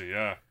 crazy,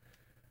 yeah.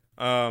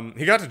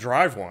 He got to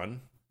drive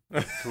one.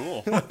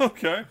 Cool.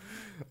 Okay.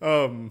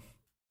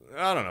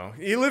 I don't know.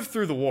 He lived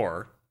through the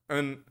war,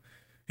 and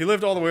he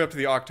lived all the way up to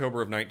the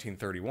October of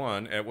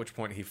 1931, at which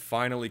point he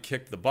finally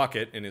kicked the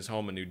bucket in his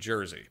home in New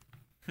Jersey.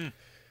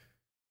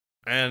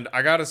 And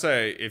I gotta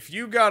say, if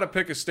you gotta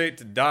pick a state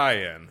to die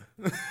in,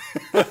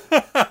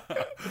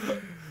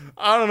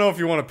 I don't know if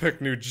you want to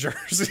pick New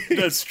Jersey.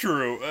 That's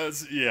true.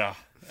 Yeah,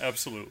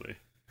 absolutely.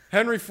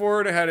 Henry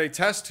Ford had a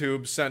test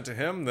tube sent to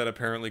him that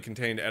apparently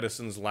contained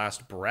Edison's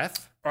last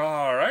breath.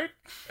 All right.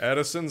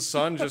 Edison's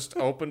son just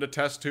opened a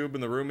test tube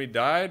in the room he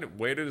died,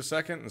 waited a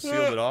second, and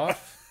sealed it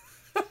off.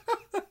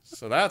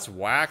 So that's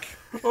whack.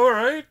 All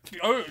right.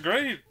 Oh,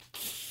 great.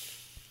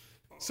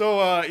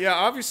 So, yeah,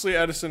 obviously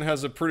Edison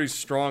has a pretty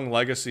strong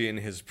legacy in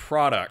his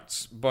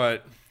products,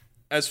 but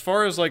as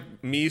far as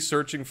like me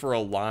searching for a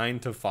line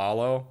to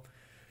follow,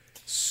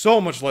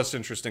 so much less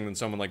interesting than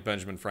someone like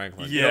Benjamin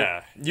Franklin.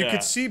 Yeah, you yeah.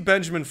 could see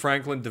Benjamin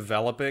Franklin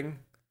developing,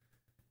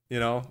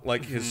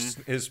 like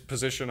his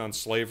position on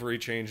slavery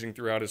changing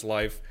throughout his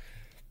life,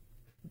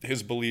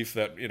 his belief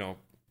that,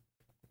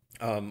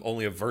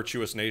 only a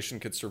virtuous nation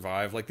could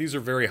survive. Like, these are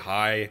very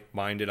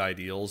high-minded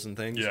ideals and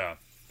things. Yeah.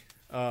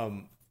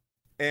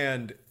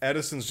 And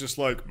Edison's just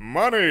like,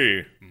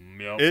 money!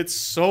 Yep. It's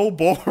so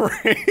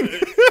boring.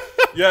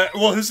 Yeah,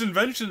 well, his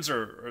inventions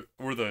were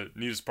the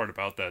neatest part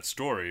about that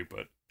story,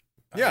 but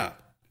Yeah.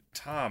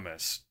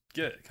 Thomas,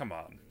 come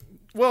on.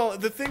 Well,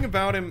 the thing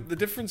about him, the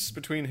difference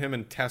between him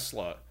and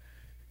Tesla,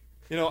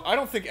 I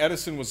don't think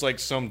Edison was like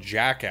some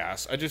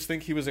jackass. I just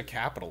think he was a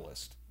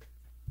capitalist.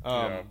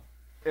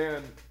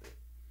 And,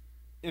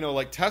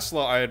 like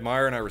Tesla, I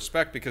admire and I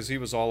respect because he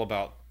was all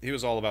about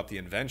the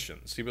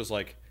inventions. He was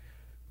like,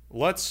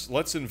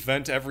 let's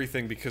invent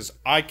everything because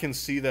I can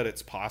see that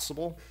it's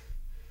possible.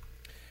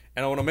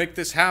 And I want to make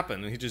this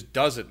happen. And he just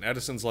does it. And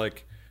Edison's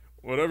like,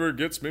 whatever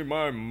gets me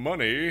my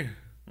money.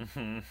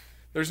 Mm-hmm.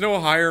 There's no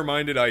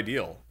higher-minded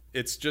ideal.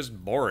 It's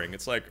just boring.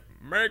 It's like,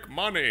 make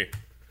money.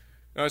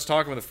 And I was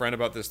talking with a friend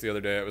about this the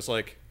other day. It was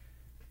like,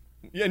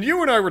 and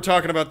you and I were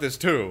talking about this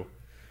too,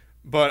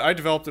 but I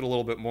developed it a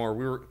little bit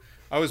more.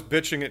 I was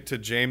bitching it to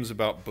James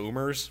about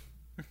boomers.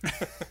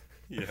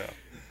 Yeah.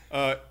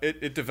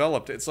 It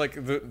developed. It's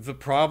like the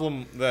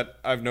problem that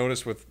I've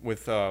noticed with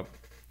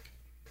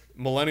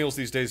millennials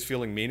these days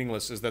feeling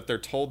meaningless is that they're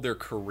told their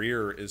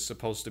career is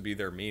supposed to be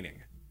their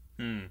meaning.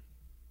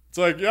 It's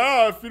like,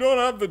 yeah, if you don't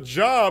have the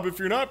job, if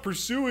you're not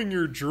pursuing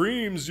your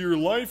dreams, your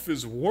life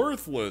is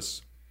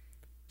worthless.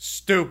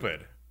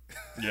 Stupid.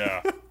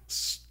 Yeah.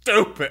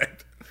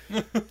 Stupid.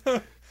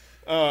 But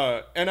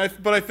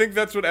I think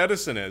that's what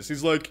Edison is.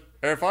 He's like,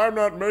 if I'm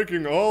not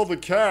making all the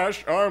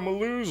cash, I'm a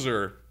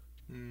loser.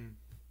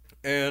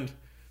 And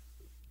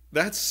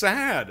that's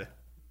sad.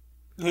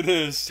 It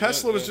is.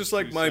 Tesla was just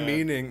like, my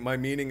sad.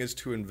 meaning is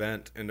to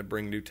invent and to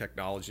bring new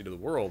technology to the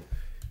world.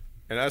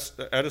 And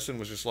Edison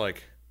was just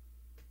like,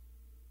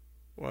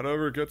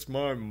 whatever gets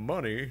my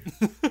money.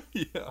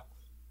 Yeah.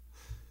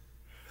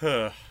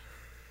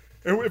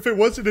 And if it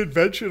was an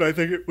invention, I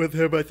think it would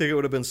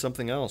have been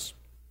something else.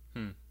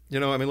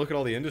 Look at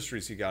all the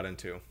industries he got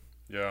into.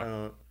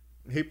 Yeah.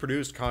 He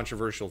produced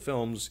controversial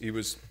films. He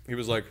was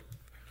like,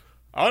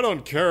 I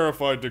don't care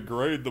if I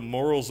degrade the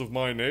morals of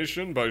my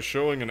nation by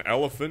showing an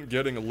elephant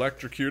getting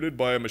electrocuted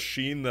by a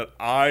machine that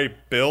I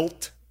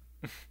built.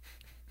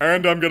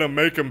 And I'm gonna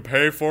make him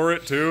pay for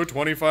it too,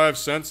 25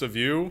 cents a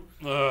view.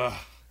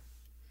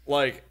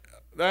 Like,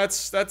 that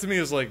to me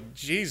is like,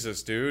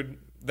 Jesus, dude.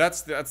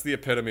 That's the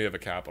epitome of a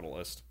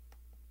capitalist.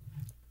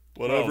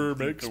 Whatever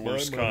makes the my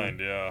worst money. kind,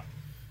 yeah.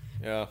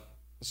 Yeah.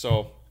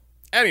 So,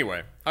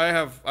 anyway,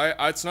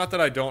 it's not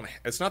that I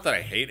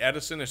hate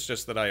Edison, it's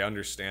just that I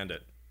understand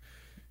it.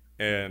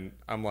 And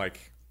I'm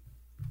like,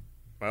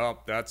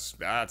 well, that's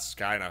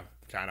kind of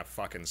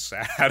fucking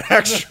sad,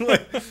 actually.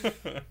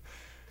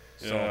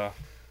 Yeah.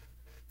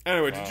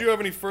 Anyway, did you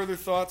have any further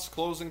thoughts,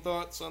 closing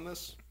thoughts on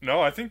this?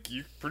 No, I think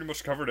you pretty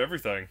much covered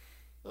everything.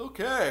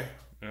 Okay.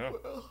 Yeah.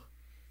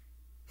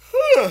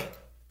 Well,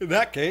 in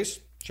that case,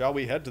 shall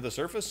we head to the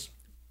surface?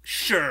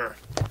 Sure.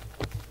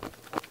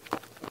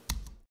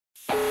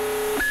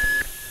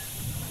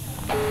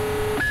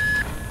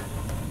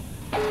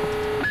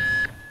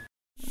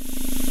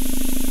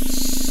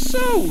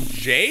 So,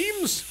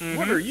 James,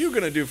 what are you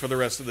going to do for the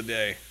rest of the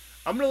day?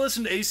 I'm gonna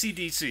listen to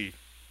AC/DC.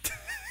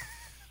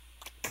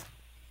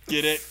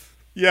 Get it?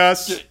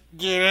 Yes.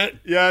 Get it?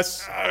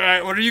 Yes.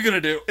 Alright, what are you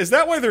gonna do? Is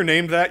that why they're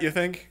named that, you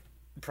think?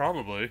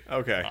 Probably.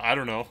 Okay. I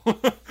don't know.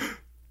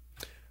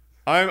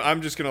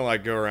 I'm just gonna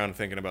go around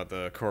thinking about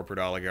the corporate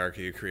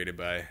oligarchy created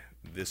by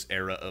this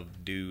era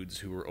of dudes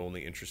who were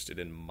only interested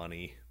in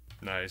money.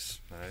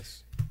 Nice.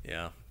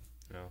 Yeah.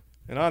 Yeah.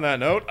 And on that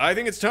note, I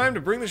think it's time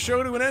to bring the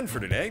show to an end for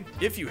today.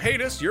 If you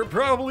hate us, you're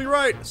probably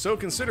right. So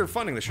consider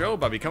funding the show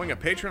by becoming a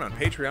patron on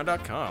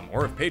patreon.com.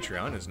 Or if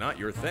Patreon is not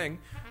your thing,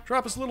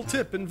 drop us a little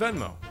tip in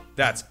Venmo.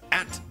 That's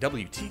at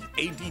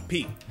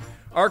WTADP.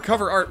 Our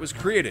cover art was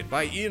created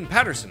by Ian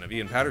Patterson of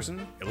Ian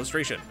Patterson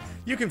Illustration.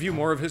 You can view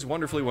more of his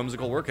wonderfully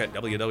whimsical work at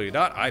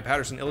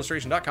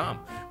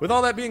www.ipattersonillustration.com. With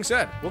all that being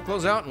said, we'll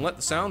close out and let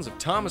the sounds of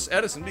Thomas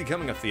Edison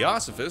becoming a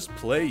theosophist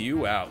play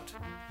you out.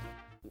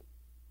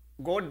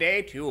 Good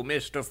day to you,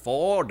 Mr.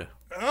 Ford.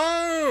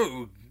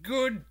 Oh,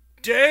 good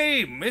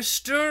day,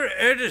 Mr.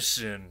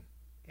 Edison.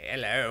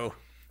 Hello.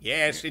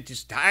 Yes, it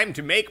is time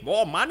to make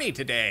more money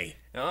today.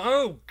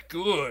 Oh,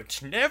 good.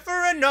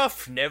 Never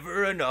enough,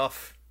 never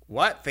enough.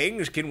 What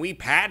things can we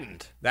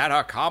patent that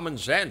are common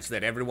sense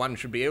that everyone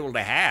should be able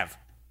to have?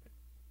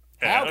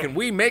 How can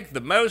we make the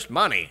most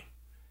money?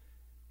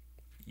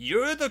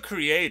 You're the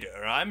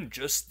creator. I'm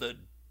just the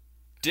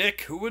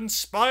dick who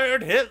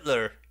inspired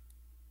Hitler.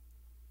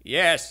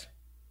 Yes.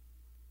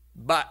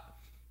 But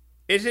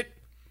is it,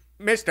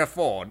 Mr.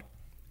 Ford?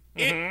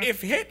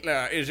 If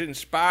Hitler is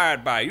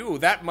inspired by you,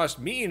 that must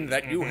mean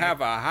that you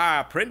have a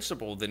higher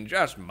principle than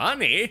just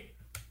money.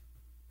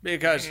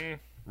 Because,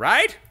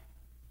 right?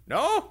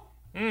 No?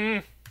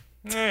 Eh,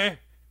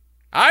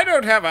 I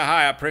don't have a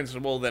higher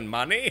principle than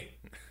money.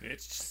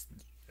 it's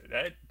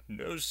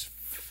those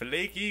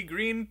flaky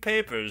green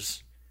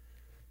papers.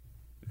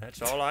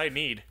 That's all I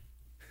need.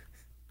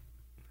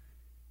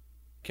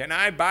 Can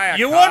I buy a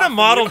You car want a from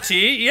Model you?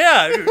 T?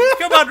 Yeah,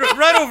 come on,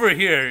 right over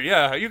here.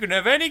 Yeah, you can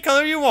have any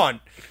color you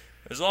want,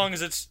 as long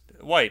as it's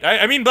white.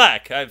 I mean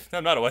black.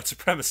 I'm not a white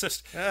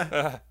supremacist.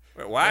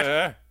 Wait, what?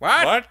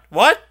 What? What?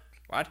 What?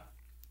 What?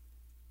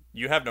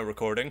 You have no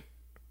recording.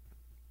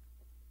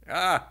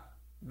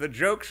 The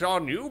joke's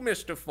on you,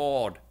 Mr.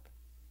 Ford.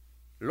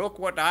 Look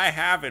what I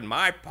have in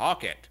my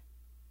pocket.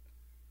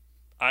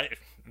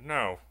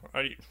 No.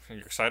 Are you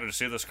excited to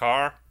see this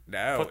car?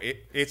 No,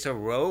 it's a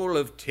roll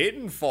of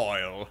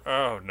tinfoil.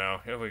 Oh no,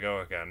 here we go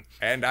again.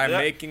 And I'm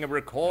making a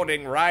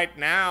recording right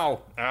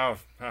now. Oh,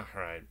 all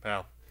right,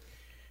 well.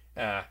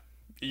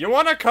 You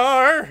want a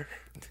car?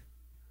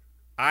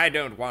 I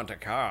don't want a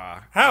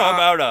car. How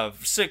about a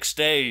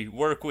 6-day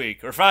work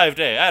week or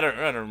 5-day? I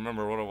don't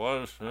remember what it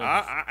was.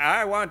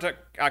 I want a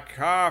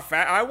car.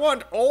 I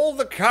want all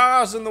the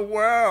cars in the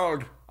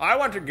world. I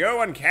want to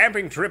go on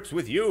camping trips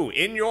with you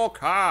in your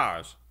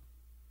cars.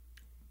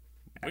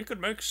 We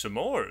could make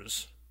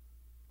s'mores.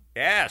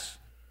 Yes.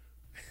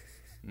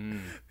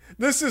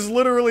 This is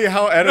literally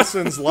how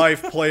Edison's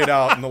life played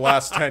out in the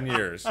last 10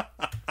 years.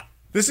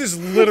 This is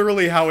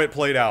literally how it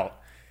played out.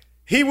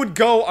 He would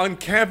go on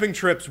camping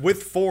trips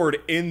with Ford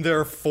in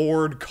their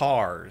Ford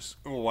cars.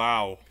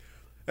 Wow.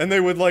 And they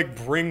would, like,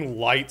 bring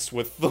lights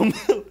with them.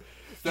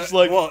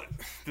 Well,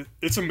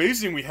 it's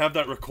amazing we have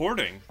that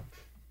recording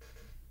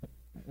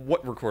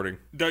What recording?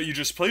 that you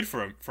just played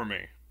for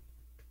me.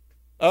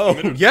 Oh,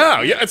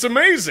 yeah, it's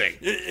amazing.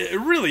 It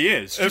really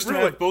is. Just to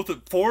really- have both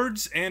of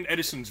Ford's and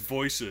Edison's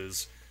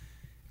voices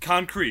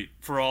concrete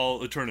for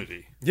all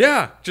eternity.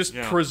 Yeah, just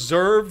Yeah.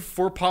 preserved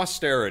for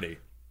posterity.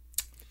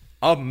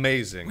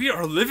 Amazing. We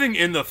are living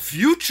in the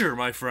future,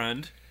 my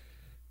friend.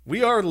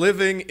 We are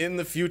living in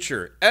the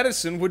future.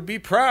 Edison would be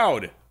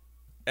proud.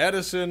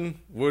 Edison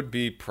would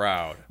be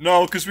proud.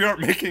 No, because we aren't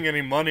making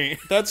any money.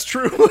 That's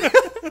true.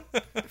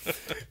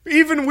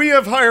 Even we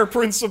have higher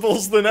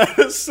principles than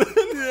Edison.